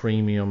kind of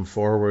premium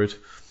forward,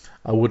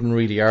 I wouldn't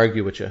really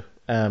argue with you,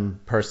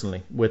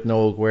 personally. With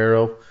no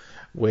Aguero,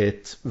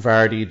 with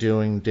Vardy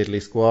doing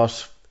diddly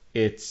squat,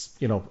 it's,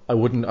 I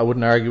wouldn't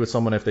argue with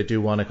someone if they do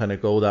want to kind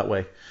of go that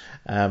way,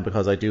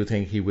 because I do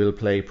think he will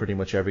play pretty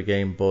much every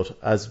game. But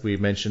as we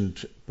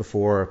mentioned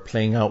before,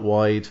 playing out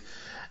wide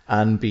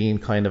and being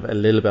kind of a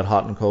little bit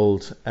hot and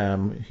cold,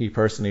 he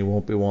personally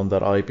won't be one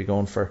that I'd be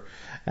going for.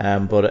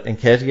 But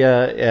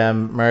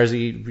Nketiah,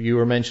 Marzi, you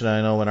were mentioning,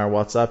 I know, in our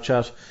WhatsApp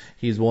chat,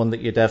 he's one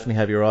that you definitely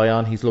have your eye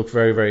on. He's looked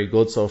very, very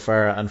good so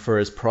far, and for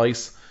his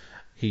price,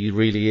 he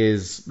really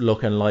is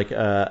looking like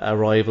a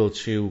rival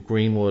to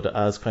Greenwood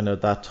as kind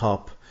of that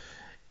top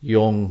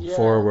young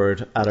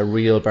forward at a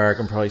real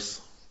bargain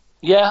price.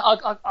 Yeah,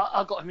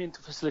 I got him in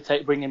to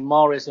facilitate bringing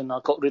Mahrez in.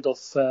 I got rid of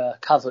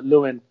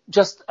Calvert-Lewin.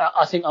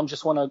 I think I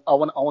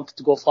wanted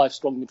to go 5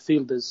 strong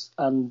midfielders,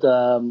 and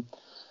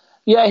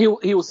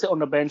he will sit on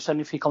the bench.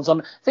 And if he comes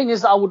on, thing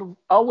is, I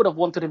would have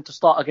wanted him to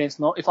start against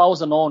Norwich if I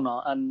was an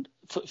owner, and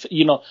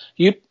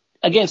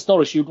against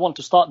Norwich, you'd want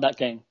to start that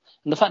game.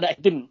 And the fact that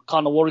it didn't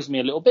kind of worries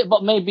me a little bit.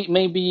 But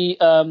maybe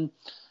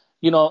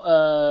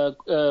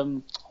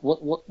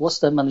what's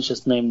their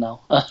manager's name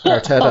now?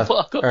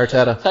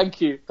 Arteta.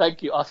 Thank you.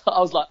 I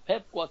was like,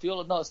 Pep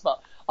Guardiola. No, it's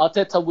not.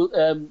 Arteta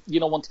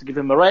wanted to give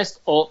him a rest,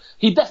 or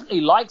he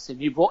definitely likes him.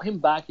 He brought him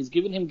back. He's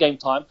giving him game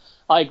time.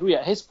 I agree.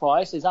 At his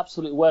price, it's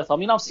absolutely worth. I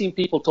mean, I've seen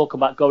people talk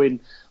about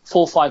going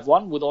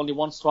 4-5-1 with only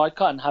one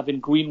striker and having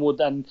Greenwood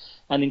and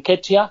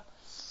Nketiah.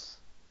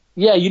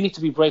 Yeah, you need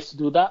to be brave to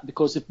do that,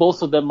 because if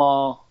both of them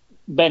are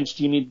benched,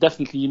 you need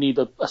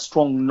a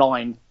strong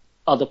 9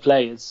 other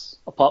players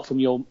apart from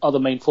your other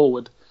main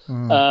forward.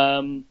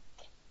 But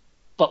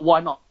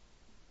why not?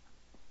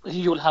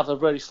 You'll have a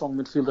very strong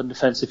midfield and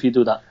defence if you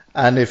do that.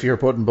 And if you're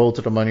putting both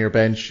of them on your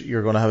bench,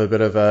 you're going to have a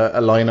bit of a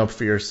lineup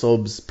for your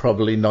subs,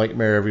 probably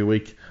nightmare every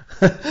week.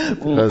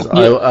 Because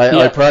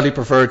I probably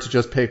prefer to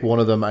just pick one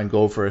of them and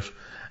go for it,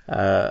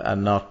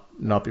 and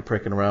not be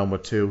pricking around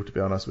with 2, to be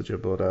honest with you.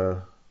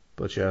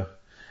 But yeah.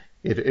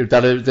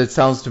 It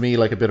sounds to me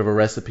like a bit of a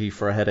recipe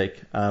for a headache,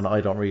 and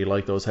I don't really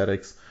like those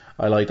headaches.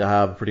 I like to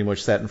have pretty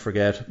much set and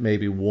forget,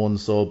 maybe one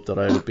sub that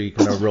I would be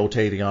kind of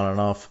rotating on and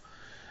off.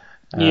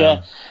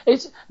 Yeah,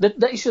 it's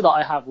the issue that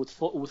I have with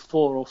 4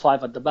 or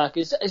 5 at the back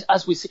is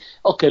as we see.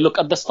 Okay, look,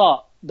 at the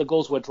start the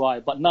goals were dry,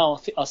 but now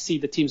I see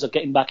the teams are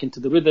getting back into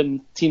the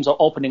rhythm. Teams are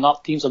opening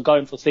up. Teams are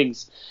going for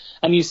things,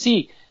 and you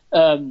see,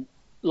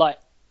 like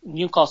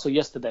Newcastle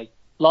yesterday,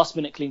 last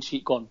minute clean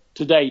sheet gone.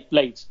 Today,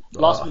 Blades,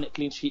 last minute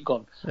clean sheet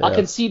gone. Yeah. I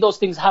can see those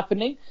things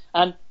happening,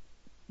 and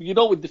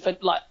with defense,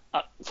 like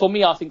for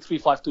me, I think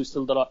 3-5-2 is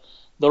still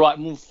the right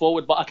move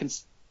forward, but I can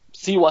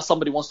see why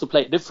somebody wants to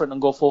play it different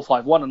and go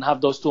 4-5-1 and have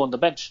those two on the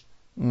bench.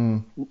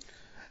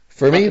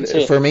 For me,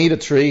 the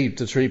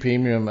three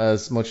premium,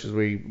 as much as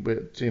we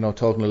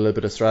talking a little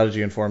bit of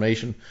strategy and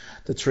formation,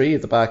 the 3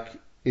 at the back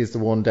is the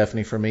one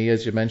definitely for me,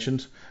 as you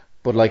mentioned.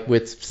 But like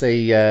with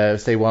say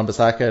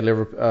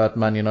Wan-Bissaka at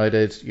Man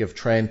United, you have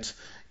Trent,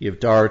 you have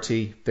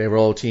Doherty. They were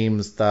all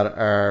teams that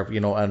are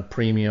and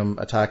premium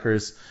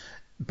attackers.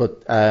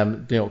 But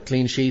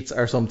clean sheets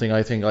are something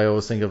I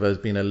always think of as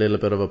being a little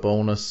bit of a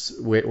bonus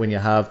when you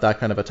have that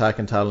kind of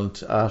attacking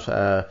talent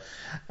at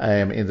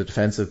in the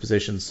defensive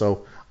position.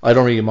 So I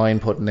don't really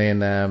mind putting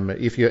in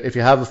if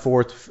you have a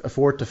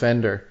fourth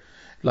defender,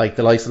 like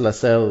the likes of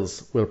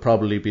Lascelles will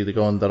probably be the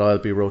gun that I'll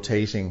be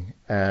rotating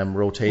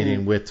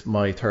with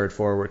my third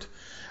forward.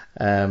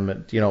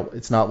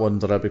 It's not one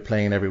that I'll be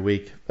playing every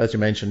week. As you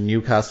mentioned,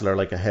 Newcastle are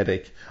like a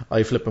headache.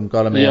 I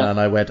got him in and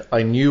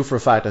I knew for a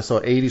fact, I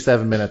saw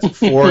 87 minutes,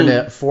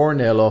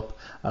 4-0 up,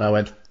 and I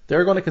went,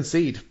 they're going to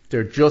concede.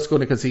 They're just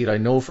going to concede. I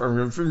know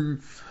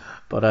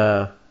but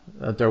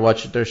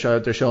they're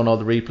showing all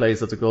the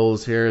replays of the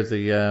goals here,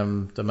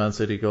 the Man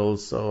City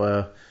goals.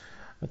 So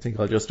I think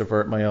I'll just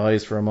avert my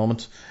eyes for a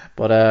moment.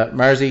 But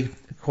Marzi,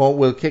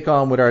 we'll kick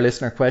on with our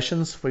listener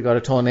questions. We got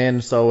a ton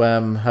in, so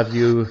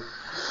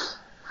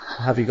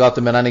have you got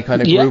them in any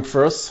kind of group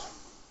for us?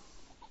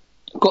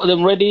 Got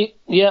them ready.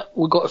 Yeah,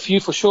 we've got a few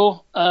for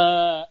sure.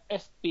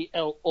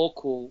 FBL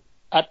Orkul,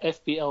 at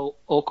FBL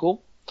Orkul.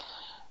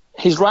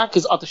 His rank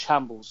is utter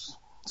shambles.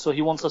 So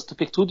he wants us to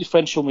pick 2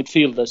 differential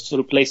midfielders to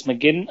replace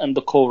McGinn and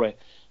Doucouré.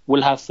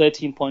 We'll have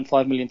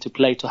 13.5 million to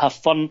play to have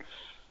fun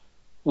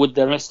with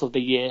the rest of the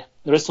year.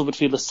 The rest of the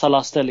midfielders,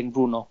 Salah, Sterling,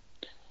 Bruno.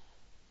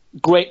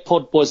 Great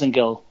pod, boys and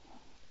girls.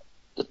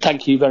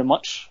 Thank you very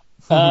much.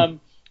 I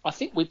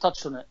think we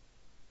touched on it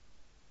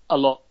a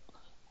lot.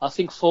 I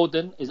think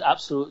Foden is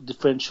absolute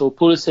differential.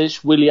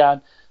 Pulisic,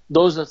 Willian,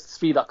 those are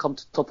 3 that come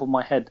to the top of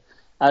my head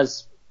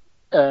as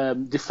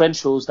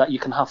differentials that you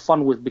can have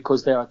fun with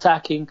because they're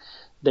attacking,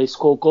 they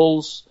score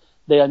goals,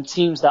 they are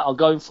teams that are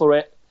going for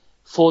it.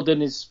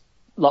 Foden is,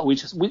 like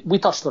we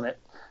touched on it.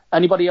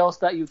 Anybody else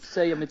that you'd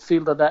say a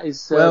midfielder that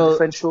is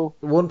differential?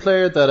 One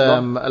player that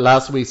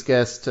last week's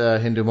guest,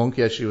 Hindu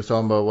Monkey, actually was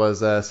talking about was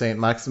Saint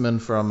Maximin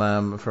from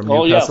Newcastle.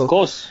 Oh yeah, of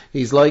course.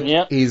 He's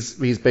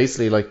he's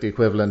basically like the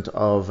equivalent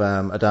of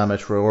Adama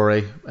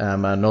Traore,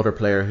 another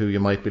player who you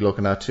might be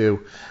looking at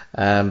too.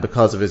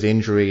 Because of his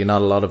injury,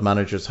 not a lot of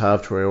managers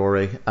have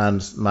Traore,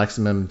 and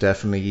Maximin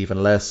definitely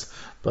even less.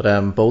 But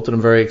both of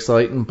them very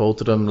exciting.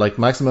 Both of them, like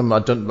Maximin,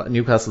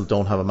 Newcastle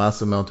don't have a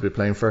massive amount to be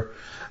playing for.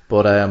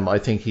 But I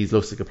think he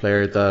looks like a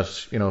player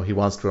that he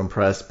wants to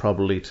impress,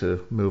 probably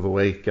to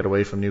get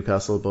away from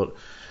Newcastle. But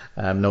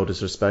no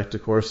disrespect,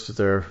 of course, to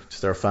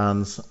their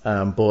fans.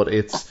 But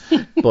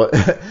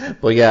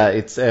yeah,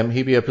 it's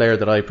he'd be a player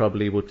that I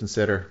probably would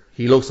consider.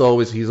 He's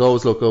always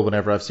looked good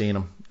whenever I've seen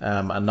him,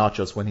 and not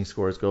just when he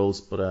scores goals.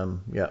 But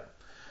yeah,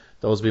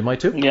 those would be my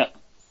 2.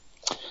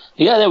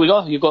 Yeah, there we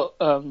go. You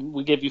got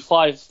we gave you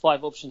five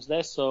options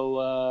there,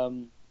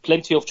 so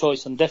plenty of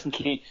choice, and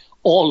definitely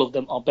all of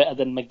them are better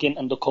than McGinn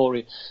and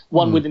Doucouré.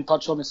 One we didn't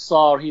touch on is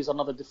Sarr. He's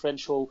another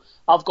differential.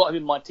 I've got him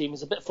in my team.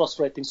 It's a bit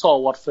frustrating. So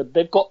Watford,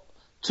 they've got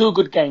 2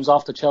 good games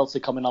after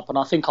Chelsea coming up, and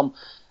I think I'm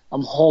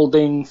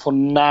holding for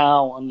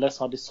now unless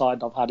I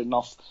decide I've had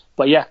enough.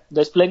 But yeah,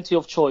 there's plenty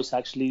of choice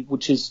actually,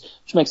 which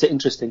makes it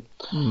interesting.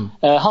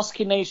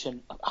 Husky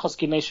Nation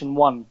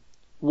 1.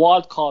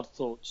 Wild card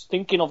thoughts.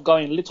 Thinking of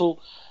going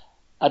little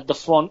at the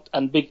front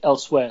and big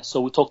elsewhere.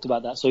 So we talked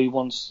about that. So he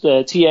wants TA,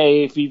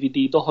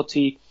 VVD,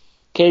 Doherty,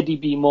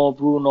 KDB, Moore,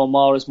 Bruno,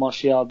 Mahrez,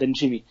 Martial, then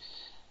Jimmy,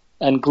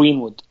 and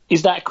Greenwood.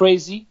 Is that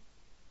crazy?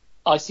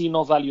 I see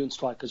no value in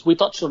strikers. We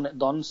touched on it,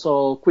 Don.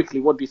 So quickly,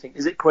 what do you think?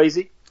 Is it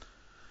crazy?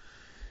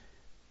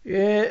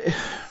 Yeah,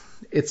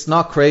 it's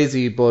not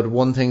crazy, but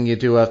one thing you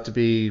do have to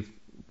be,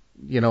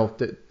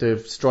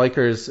 the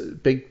strikers,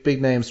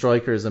 big name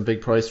strikers and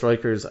big price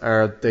strikers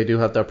they do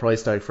have their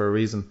price tag for a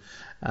reason.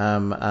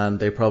 And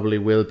they probably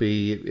will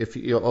be,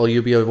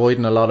 you'll be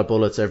avoiding a lot of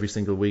bullets every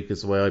single week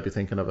is the way I'd be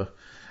thinking of it.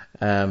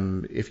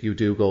 If you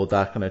do go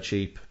that kind of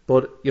cheap.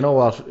 But you know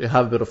what? You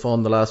have a bit of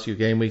fun the last few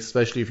game weeks,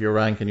 especially if you're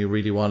ranked and you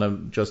really want to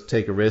just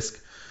take a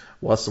risk.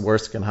 What's the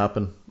worst can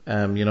happen?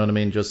 You know what I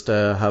mean? Just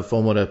have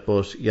fun with it.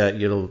 But yeah,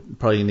 you'll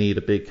probably need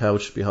a big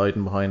couch to be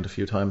hiding behind a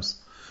few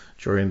times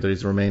during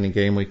these remaining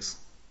game weeks.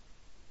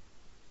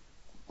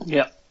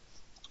 Yeah.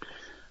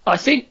 I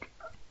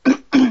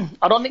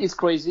don't think it's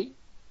crazy.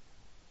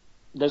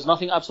 There's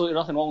absolutely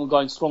nothing wrong with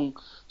going strong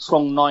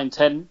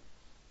 9-10.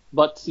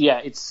 But yeah,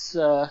 it's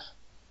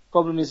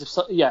problem is if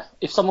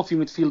some of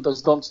your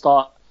midfielders don't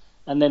start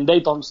and then they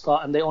don't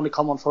start and they only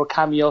come on for a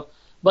cameo.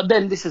 But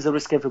then this is a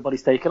risk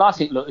everybody's taking. I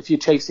think, look, if you're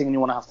chasing and you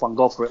want to have fun,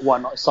 go for it. Why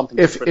not? It's something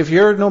different. If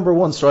your number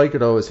one striker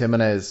though is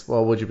Jimenez,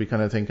 what would you be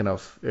kind of thinking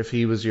of? If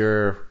he's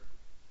your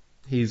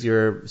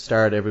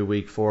start every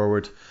week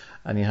forward,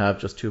 and you have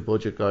just two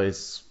budget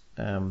guys,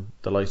 the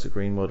likes of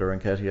Greenwood or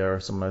Nketiah or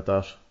something like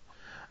that,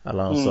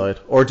 alongside,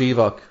 or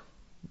Divock,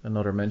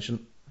 another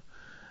mention.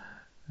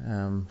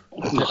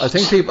 I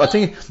think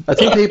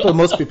people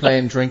must be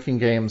playing drinking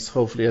games.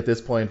 Hopefully at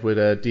this point with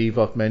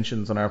Divock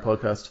mentions on our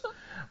podcast,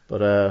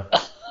 but.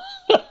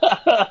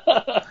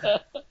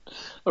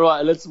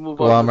 Right, let's move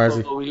on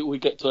before we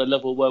get to a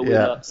level where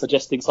we're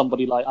suggesting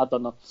somebody like, I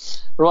don't know.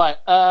 Right,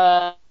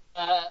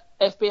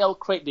 FPL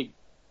Crate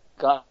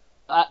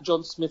at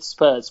John Smith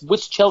Spurs.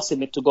 Which Chelsea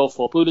need to go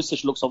for?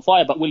 Pulisic looks on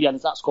fire, but Willian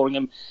is outscoring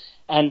him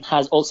and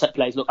has all set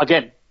plays. Look,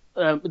 again,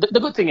 the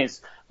good thing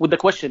is, with the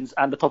questions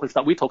and the topics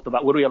that we talked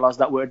about, we realised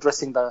that we're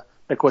addressing the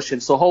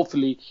questions. So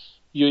hopefully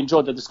you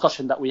enjoyed the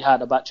discussion that we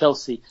had about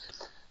Chelsea.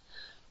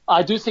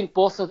 I do think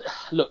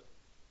look,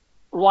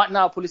 right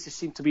now, Pulisic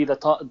seems to be the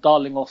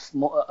darling of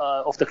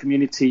the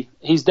community.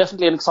 He's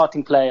definitely an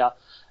exciting player.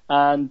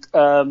 And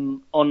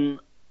on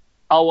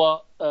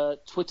our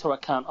Twitter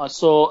account,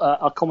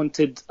 I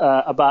commented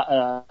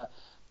about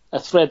a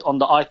thread on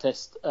the eye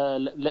test.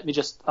 Let me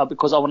just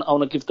because I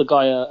want to give the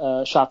guy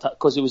a shout out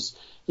because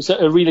it's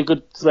a really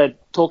good thread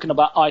talking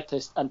about eye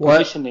test and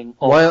positioning.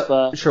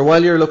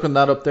 While you're looking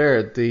that up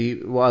there,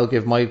 I'll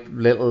give my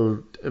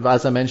little.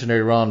 As I mentioned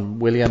earlier on,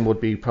 Willian would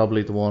be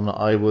probably the one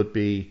I would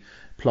be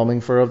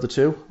plumbing for of the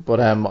two, but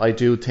I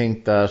do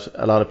think that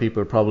a lot of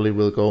people probably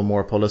will go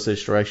more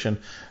Pulisic direction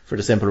for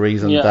the simple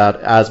reason that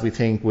as we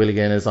think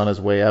Willian is on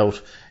his way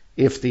out,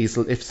 if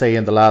say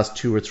in the last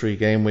 2 or 3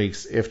 game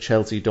weeks, if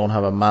Chelsea don't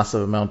have a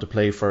massive amount to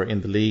play for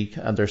in the league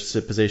and their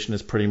position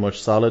is pretty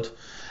much solid,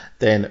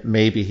 then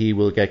maybe he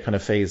will get kind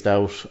of phased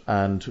out,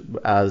 and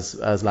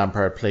as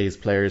Lampard plays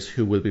players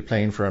who will be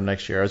playing for him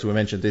next year. As we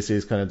mentioned, this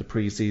is kind of the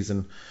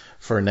pre-season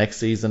for next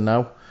season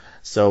now.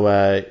 So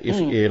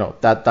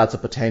that's a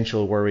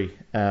potential worry.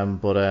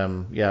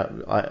 Willian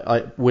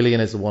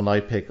is the one I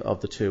pick of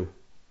the two.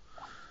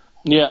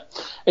 Yeah,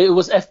 it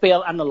was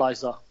FPL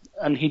Analyzer,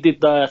 and he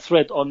did the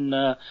thread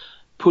on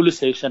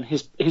Pulisic and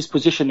his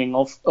positioning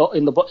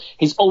in the box.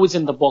 He's always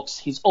in the box.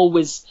 He's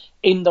always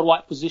in the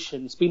right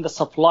position. It's been the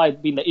supply,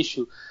 been the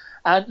issue.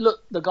 And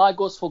look, the guy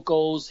goes for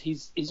goals.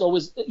 He's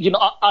always,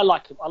 I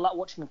like him. I like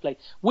watching him play.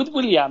 With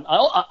Willian,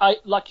 I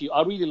like you.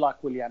 I really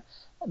like Willian.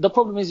 The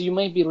problem is you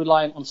may be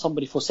relying on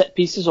somebody for set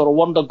pieces or a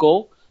wonder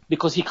goal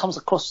because he comes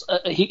across,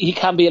 he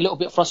can be a little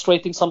bit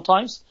frustrating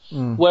sometimes,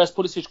 whereas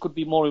Pulisic could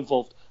be more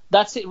involved.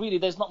 That's it, really.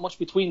 There's not much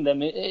between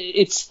them.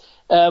 It's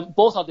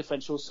both are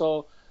differential.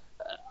 So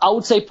I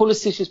would say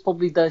Pulisic is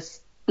probably a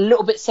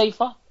little bit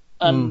safer,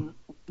 and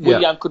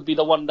Willian could be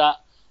the one that,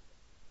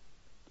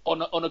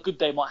 on a good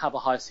day, might have a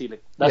higher ceiling.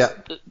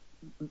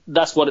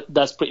 That's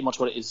pretty much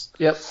what it is.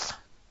 Yep.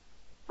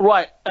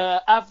 Right.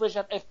 Average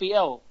at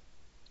FPL.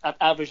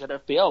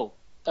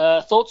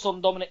 Thoughts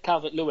on Dominic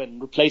Calvert-Lewin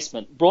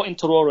replacement? Brought in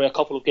Traore a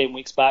couple of game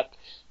weeks back,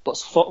 but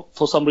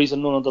for some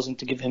reason Nuno doesn't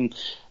give him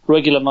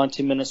regular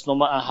 90 minutes no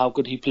matter how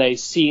good he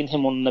plays. Seeing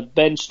him on the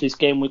bench this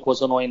game week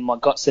was annoying. My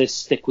gut says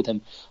stick with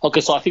him.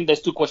 Okay, so I think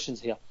there's 2 questions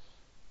here.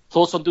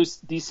 Thoughts on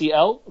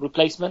DCL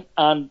replacement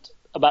and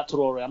about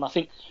Traore. And I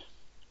think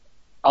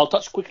I'll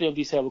touch quickly on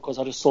DCL because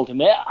I just sold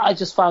him. I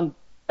just found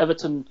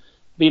Everton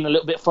being a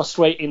little bit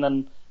frustrating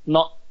and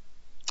not...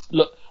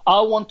 Look,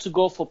 I want to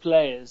go for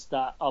players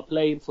that are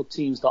playing for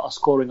teams that are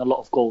scoring a lot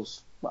of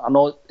goals. I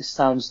know it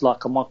sounds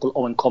like a Michael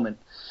Owen comment,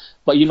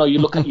 but you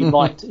look at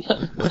United,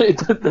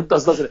 it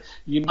does, doesn't it?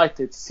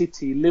 United,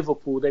 City,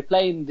 Liverpool, they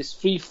play in this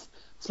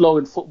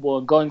free-flowing football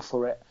and going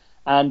for it.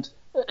 And,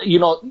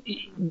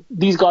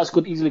 these guys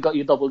could easily get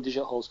you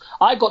double-digit goals.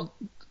 I got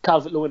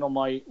Calvert-Lewin on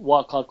my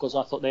wildcard because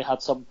I thought they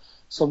had some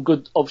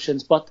good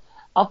options, but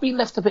I've been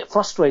left a bit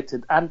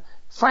frustrated. And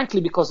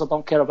frankly, because I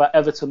don't care about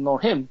Everton nor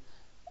him,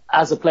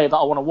 as a player that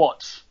I want to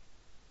watch,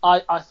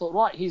 I thought,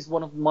 right, he's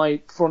one of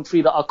my front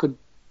 3 that I could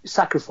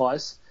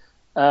sacrifice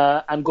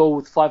and go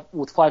with five in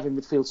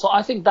midfield. So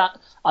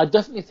I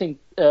definitely think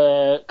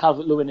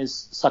Calvert-Lewin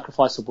is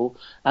sacrificable.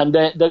 And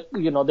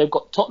they've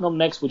got Tottenham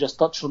next. We just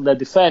touched on their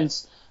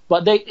defence,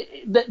 but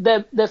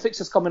their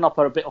fixtures coming up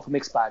are a bit of a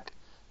mixed bag.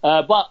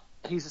 But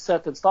he's a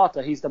certain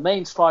starter. He's the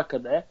main striker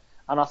there,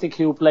 and I think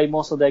he will play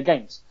most of their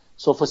games.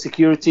 So for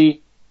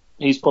security,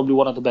 he's probably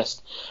one of the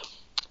best.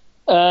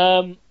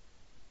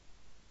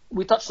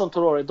 We touched on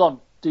Traore.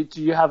 Don, do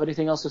you have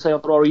anything else to say on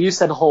Traore? You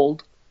said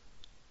hold.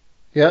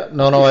 Yeah,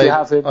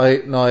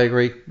 I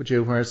agree with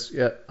you, Mers.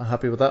 Yeah, I'm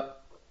happy with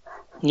that.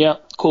 Yeah,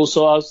 cool.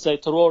 So I would say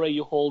Traore,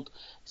 you hold.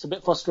 It's a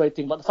bit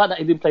frustrating, but the fact that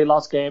he didn't play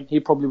last game, he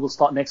probably will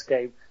start next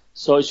game.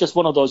 So it's just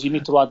one of those. You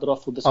need to ride it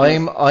off with the speed.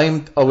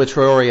 With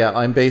Traore, yeah,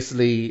 I'm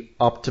basically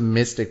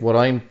optimistic. What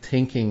I'm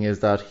thinking is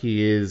that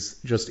he is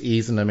just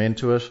easing him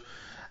into it.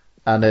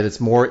 and that it's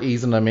more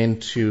easing them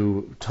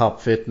into top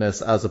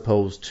fitness as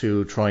opposed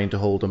to trying to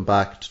hold them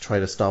back to try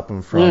to stop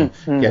them from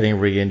getting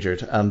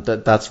re-injured. And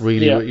that's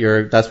really what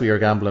you're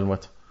gambling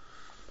with.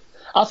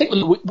 I think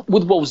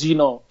with Wolves,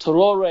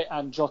 Traore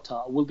and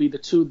Jota will be the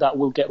two that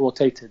will get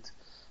rotated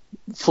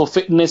for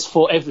fitness,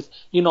 for everything,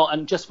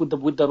 and just with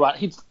the right.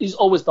 He's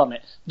always done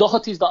it.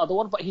 Doherty's the other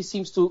one, but he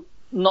seems to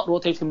not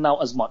rotate him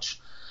now as much.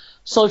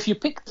 So if you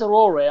pick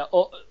Traore,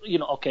 or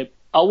okay,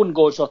 I wouldn't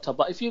go Jota,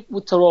 but if you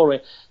with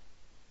Traore,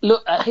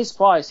 look at his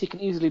price, he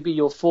can easily be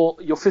your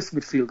fifth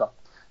midfielder.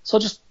 So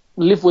just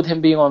live with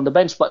him being on the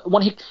bench. But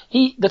when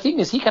the thing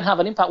is, he can have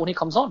an impact when he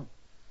comes on.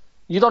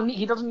 He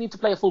doesn't need to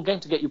play a full game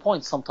to get you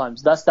points.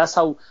 Sometimes that's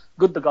how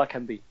good the guy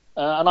can be.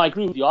 And I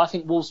agree with you. I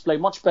think Wolves play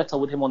much better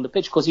with him on the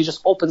pitch because he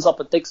just opens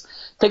up and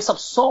takes up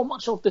so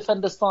much of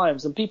defenders'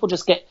 times, and people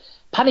just get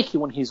panicky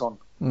when he's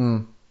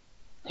on.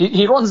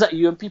 He runs at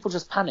you and people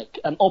just panic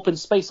and open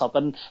space up,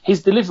 and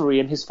his delivery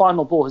and his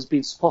final ball has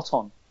been spot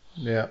on.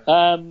 Yeah.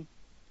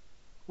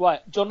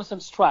 Right, Jonathan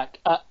Strack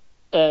at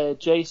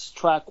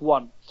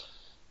JStrack1.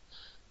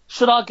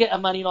 Should I get a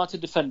Man United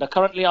defender?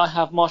 Currently I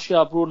have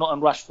Martial, Bruno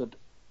and Rashford.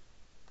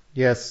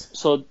 Yes.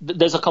 So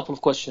there's a couple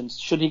of questions.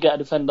 Should he get a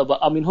defender?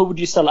 But who would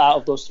you sell out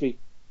of those three?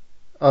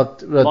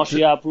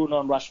 Martial, Bruno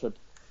and Rashford.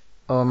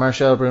 Oh,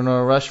 Martial,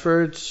 Bruno,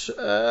 Rashford.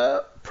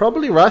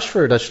 Probably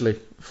Rashford, actually.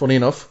 Funny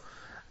enough.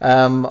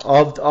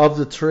 Of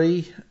the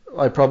three,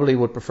 I probably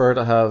would prefer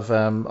to have.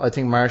 I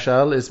think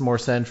Martial is more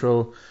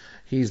central.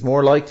 He's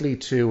more likely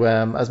to,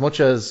 as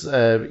much as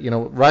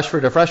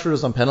Rashford. If Rashford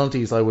was on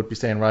penalties, I would be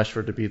saying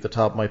Rashford to be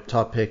my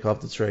top pick of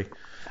the three.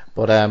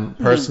 But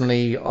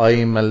personally,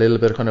 I'm a little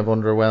bit kind of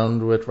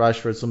underwhelmed with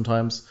Rashford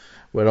sometimes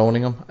with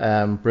owning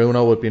him.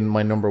 Bruno would be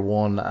my number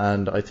one,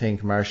 and I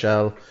think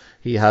Martial,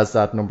 he has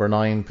that number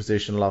 9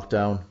 position locked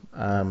down.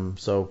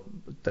 So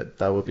that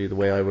would be the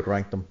way I would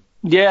rank them.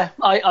 Yeah,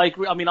 I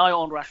agree. I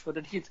own Rashford,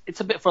 and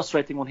it's a bit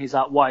frustrating when he's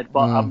out wide,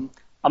 but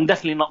I'm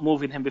definitely not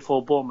moving him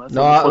before Bournemouth.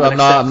 No,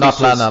 I'm not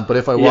planning that. But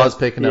if I was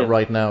picking it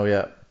right now,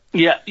 yeah.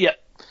 Is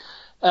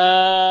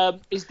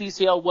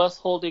DCL worth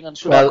holding, and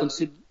should I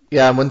consider?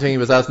 Yeah, and one thing he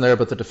was asking there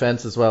about the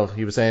defence as well.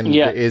 He was saying,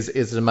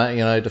 is the Man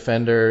United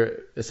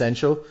defender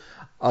essential?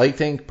 I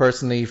think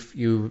personally, if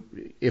you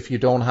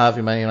don't have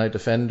a Man United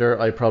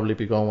defender, I'd probably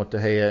be going with De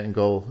Gea in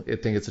goal. I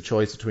think it's a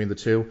choice between the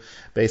two,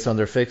 based on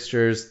their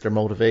fixtures, their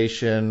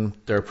motivation.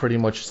 They're pretty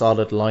much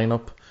solid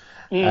lineup.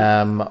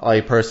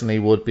 I personally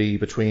would be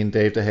between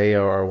Dave De Gea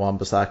or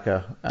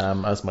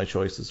Wan-Bissaka as my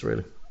choices,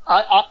 really.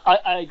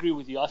 I agree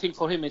with you. I think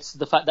for him, it's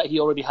the fact that he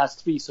already has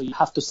 3, so you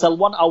have to sell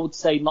one. I would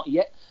say not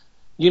yet.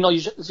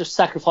 You just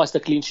sacrifice the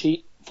clean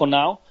sheet for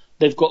now.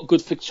 They've got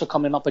good fixture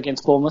coming up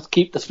against Bournemouth.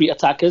 Keep the 3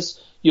 attackers.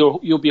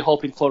 You'll be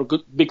hoping for a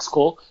good big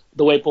score,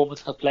 the way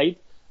Bournemouth have played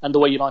and the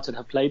way United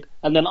have played.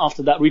 And then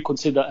after that,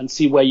 reconsider and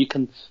see where you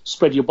can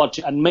spread your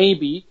budget and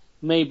maybe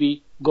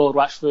go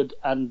Rashford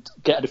and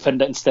get a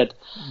defender instead.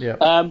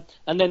 Yeah.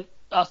 And then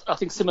I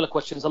think similar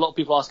questions. A lot of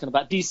people asking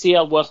about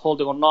DCL worth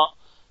holding or not.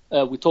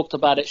 We talked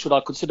about it. Should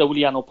I consider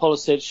Willian or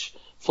Pulisic?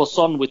 For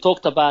Son, we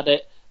talked about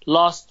it.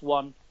 Last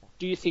one.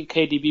 Do you think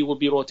KDB will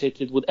be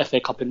rotated with FA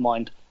Cup in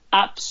mind?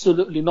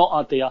 Absolutely not,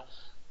 Adea.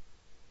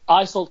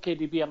 I sold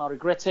KDB and I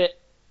regret it,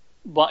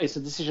 but it's a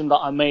decision that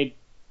I made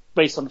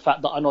based on the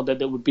fact that I know that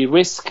there would be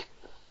risk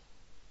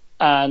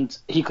and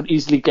he could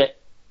easily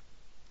get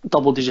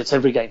double digits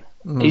every game.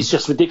 He's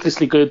just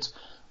ridiculously good.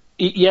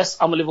 Yes,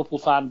 I'm a Liverpool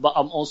fan, but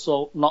I'm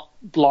also not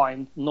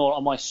blind, nor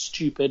am I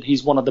stupid.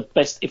 He's one of the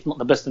best, if not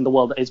the best in the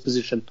world at his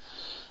position.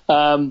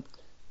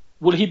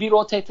 Will he be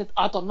rotated?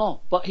 I don't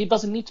know, but he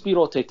doesn't need to be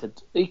rotated.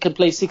 He can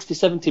play 60,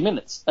 70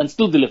 minutes and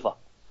still deliver.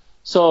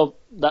 So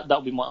that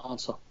would be my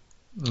answer.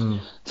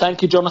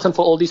 Thank you, Jonathan,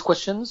 for all these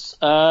questions.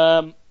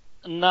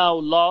 Now,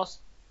 last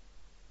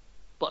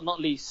but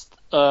not least,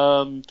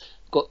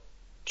 got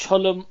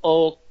Cholum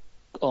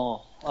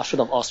I should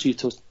have asked you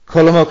to.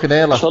 Cholum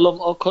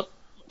O'Connell.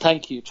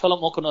 Thank you.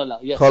 Cholum O'Connell.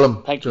 Yes.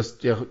 Cholum. Thank you.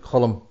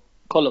 Cholum.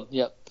 Cholum,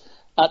 yeah.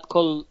 At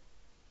Col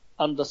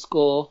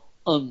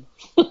 _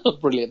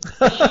 brilliant.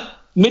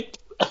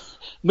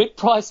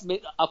 Mid-price,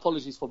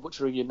 apologies for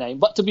butchering your name,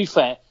 but to be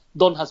fair,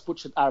 Don has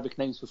butchered Arabic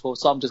names before,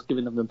 so I'm just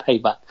giving them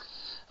payback.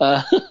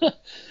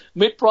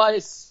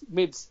 Mid-price,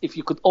 mids, if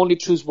you could only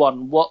choose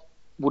one, what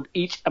would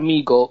each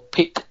amigo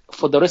pick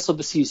for the rest of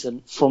the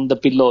season from the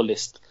below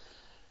list?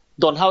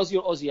 Don, how's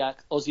your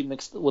Aussie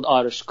mixed with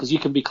Irish? Because you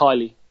can be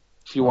Kylie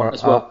if you want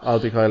as well. I'll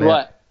be Kylie.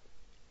 Right.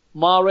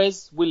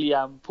 Mahrez,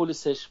 Willian,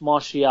 Pulisic,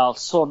 Martial,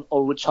 Son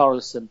or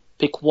Richarlison.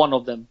 Pick one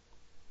of them.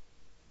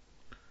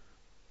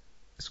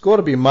 It's got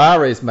to be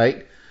Mahrez,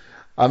 mate.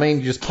 I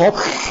mean, you just pop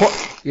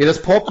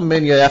him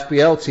in your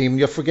FBL team,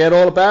 you forget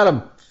all about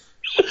him.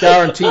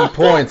 Guaranteed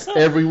points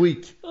every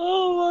week.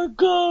 Oh my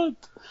God.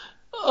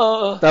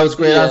 That was a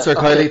great answer,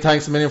 Kylie. Okay.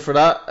 Thanks a million for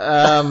that.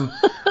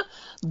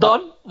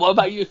 Don, what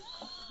about you?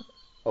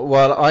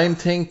 What I'm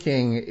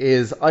thinking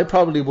is I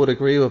probably would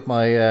agree with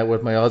my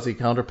Aussie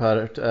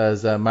counterpart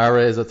as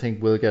Mahrez. I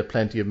think will get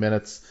plenty of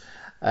minutes.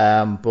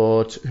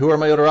 But who are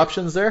my other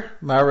options there?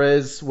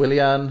 Mahrez,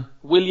 Willian,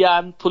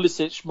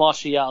 Pulisic,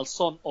 Martial,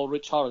 Son, or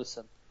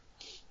Richarlison?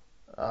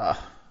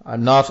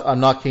 I'm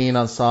not keen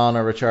on Son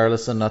or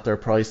Richarlison at their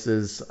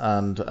prices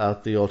and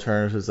at the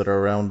alternatives that are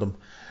around them.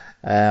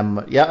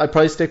 I'd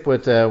probably stick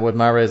with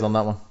Mahrez on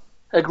that one.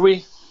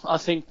 Agree. I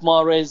think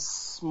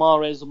Mahrez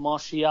or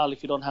Martial,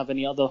 if you don't have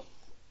any other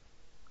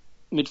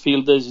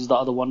midfielders, is the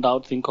other one that I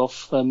would think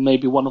of.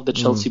 Maybe one of the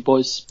Chelsea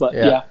boys. But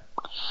yeah.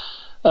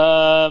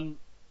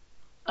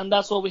 And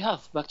that's all we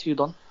have. Back to you,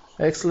 Don.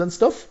 Excellent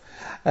stuff.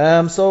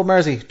 So,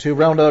 Marzi, to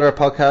round out our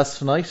podcast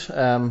tonight,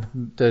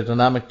 the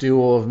dynamic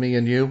duo of me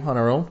and you on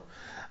our own.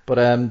 But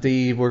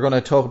we're going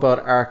to talk about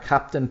our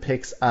captain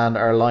picks and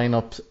our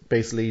lineup,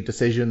 basically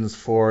decisions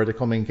for the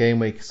coming game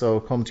week. So,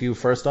 come to you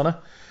first,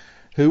 Donna.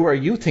 Who are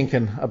you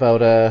thinking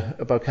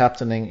about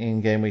captaining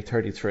in game week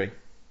 33?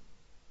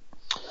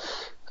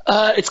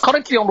 It's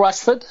currently on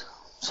Rashford.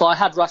 So I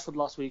had Rashford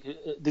last week,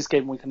 this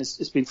game week, and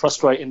it's been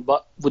frustrating.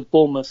 But with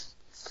Bournemouth,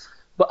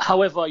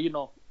 however,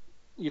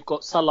 you've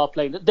got Salah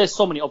playing. There's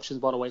so many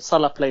options, by the way.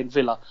 Salah playing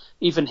Villa,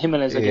 even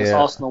Jimenez against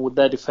Arsenal with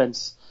their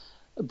defense.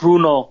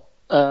 Bruno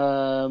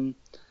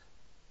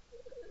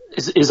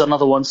is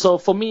another one. So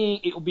for me,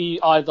 it will be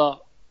either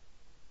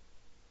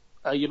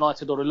a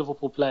United or a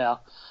Liverpool player.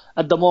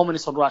 At the moment,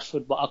 it's on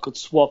Rashford, but I could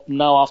swap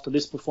now after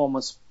this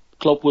performance.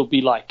 Klopp will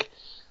be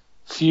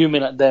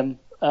fuming at them,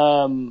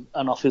 and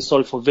I feel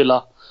sorry for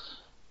Villa.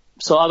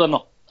 So I don't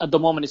know. At the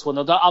moment, it's one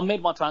of them. I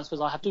made my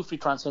transfers. I had 2 free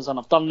transfers, and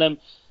I've done them.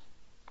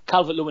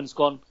 Calvert-Lewin's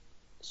gone.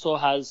 So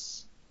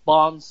has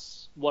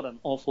Barnes. What an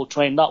awful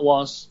train that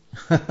was.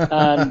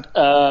 And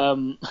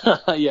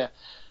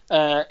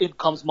in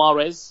comes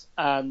Mahrez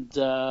and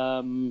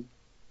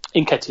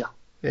Nketiah.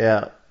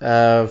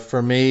 Yeah.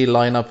 For me,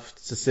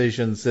 lineup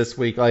decisions this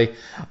week.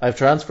 I've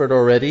transferred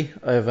already.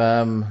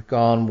 I've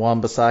gone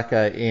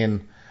Wan-Bissaka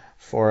in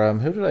for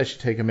who did I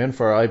actually take him in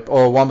for?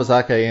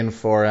 Wan-Bissaka in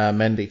for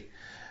Mendy.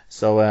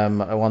 So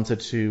I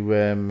wanted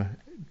to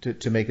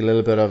make a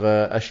little bit of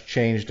a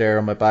change there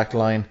on my back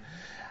line.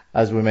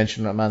 As we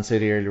mentioned at Man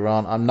City earlier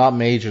on, I'm not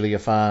majorly a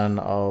fan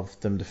of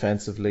them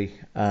defensively.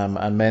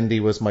 And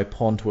Mendy was my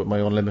punt with my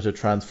unlimited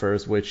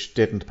transfers, which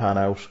didn't pan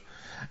out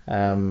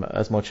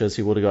as much as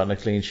he would have gotten a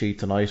clean sheet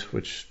tonight,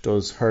 which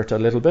does hurt a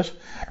little bit.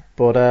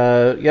 But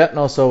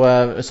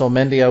so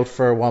Mendy out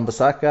for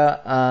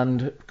Wan-Bissaka,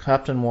 and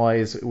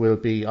captain-wise will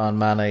be on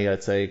Mane,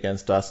 I'd say,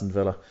 against Aston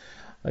Villa.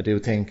 I do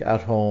think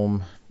at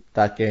home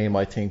that game,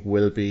 I think,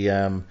 will be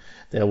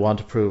they'll want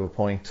to prove a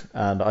point,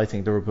 and I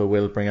think Liverpool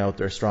will bring out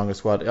their strongest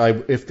squad.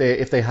 If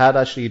they had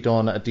actually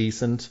done a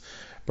decent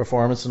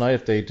performance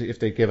tonight, if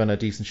they'd given a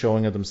decent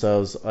showing of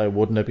themselves, I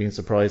wouldn't have been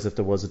surprised if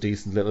there was a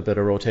decent little bit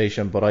of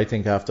rotation. But I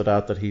think after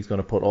that he's going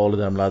to put all of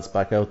them lads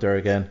back out there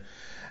again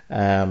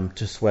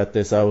to sweat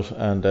this out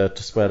and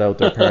to sweat out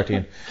their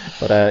partying.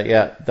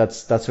 But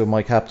that's who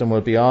my captain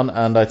will be on,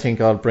 and I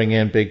think I'll bring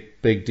in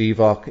big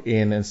Divock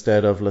in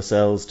instead of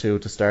Lascelles to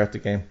start the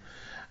game.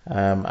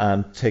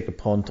 And take a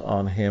punt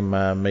on him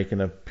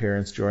making an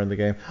appearance during the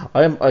game.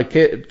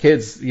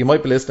 Kids, you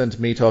might be listening to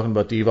me talking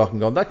about Divock and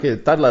going,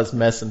 that lad's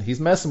messing.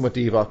 He's messing with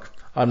Divock.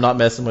 I'm not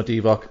messing with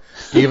Divock.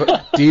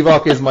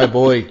 Divock is my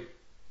boy,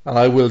 and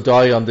I will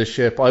die on this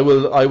ship. I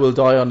will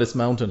die on this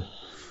mountain.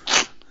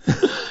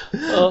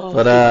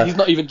 But he's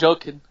not even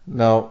joking.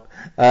 No.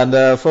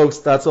 And folks,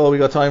 that's all we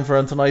got time for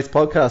on tonight's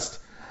podcast.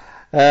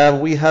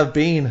 We have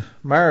been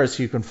Mars,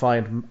 you can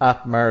find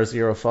at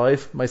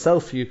Mars05.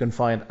 Myself, you can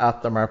find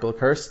at the Marble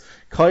Curse.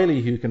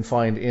 Kylie, you can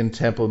find in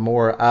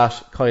Templemore at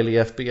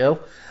KylieFBL.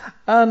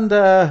 And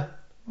did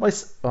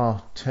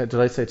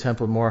I say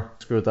Templemore?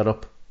 Screwed that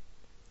up.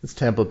 It's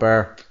Temple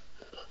Bar.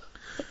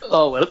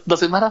 Oh well,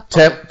 does it matter?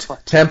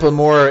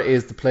 Templemore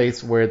is the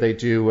place where they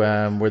do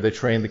where they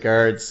train the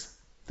guards.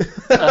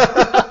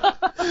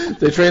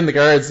 They train the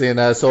guards in.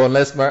 So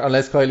unless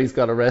Kylie's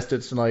got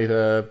arrested tonight.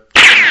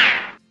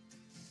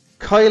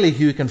 Kylie,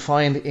 who you can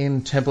find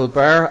in Temple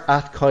Bar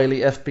at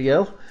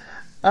KylieFBL.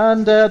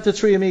 And the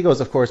Three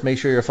Amigos, of course. Make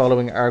sure you're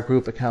following our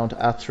group account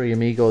at Three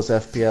Amigos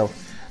FPL.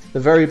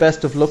 The very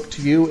best of luck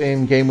to you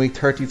in game week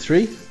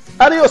 33.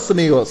 Adios,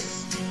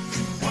 amigos.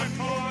 One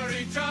for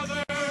each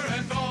other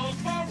and all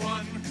for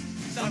one.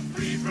 The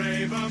three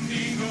brave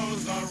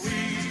amigos are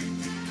we.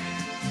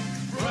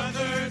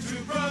 Brother to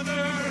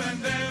brother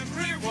and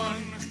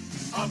everyone.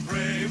 A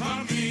brave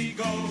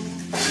amigo.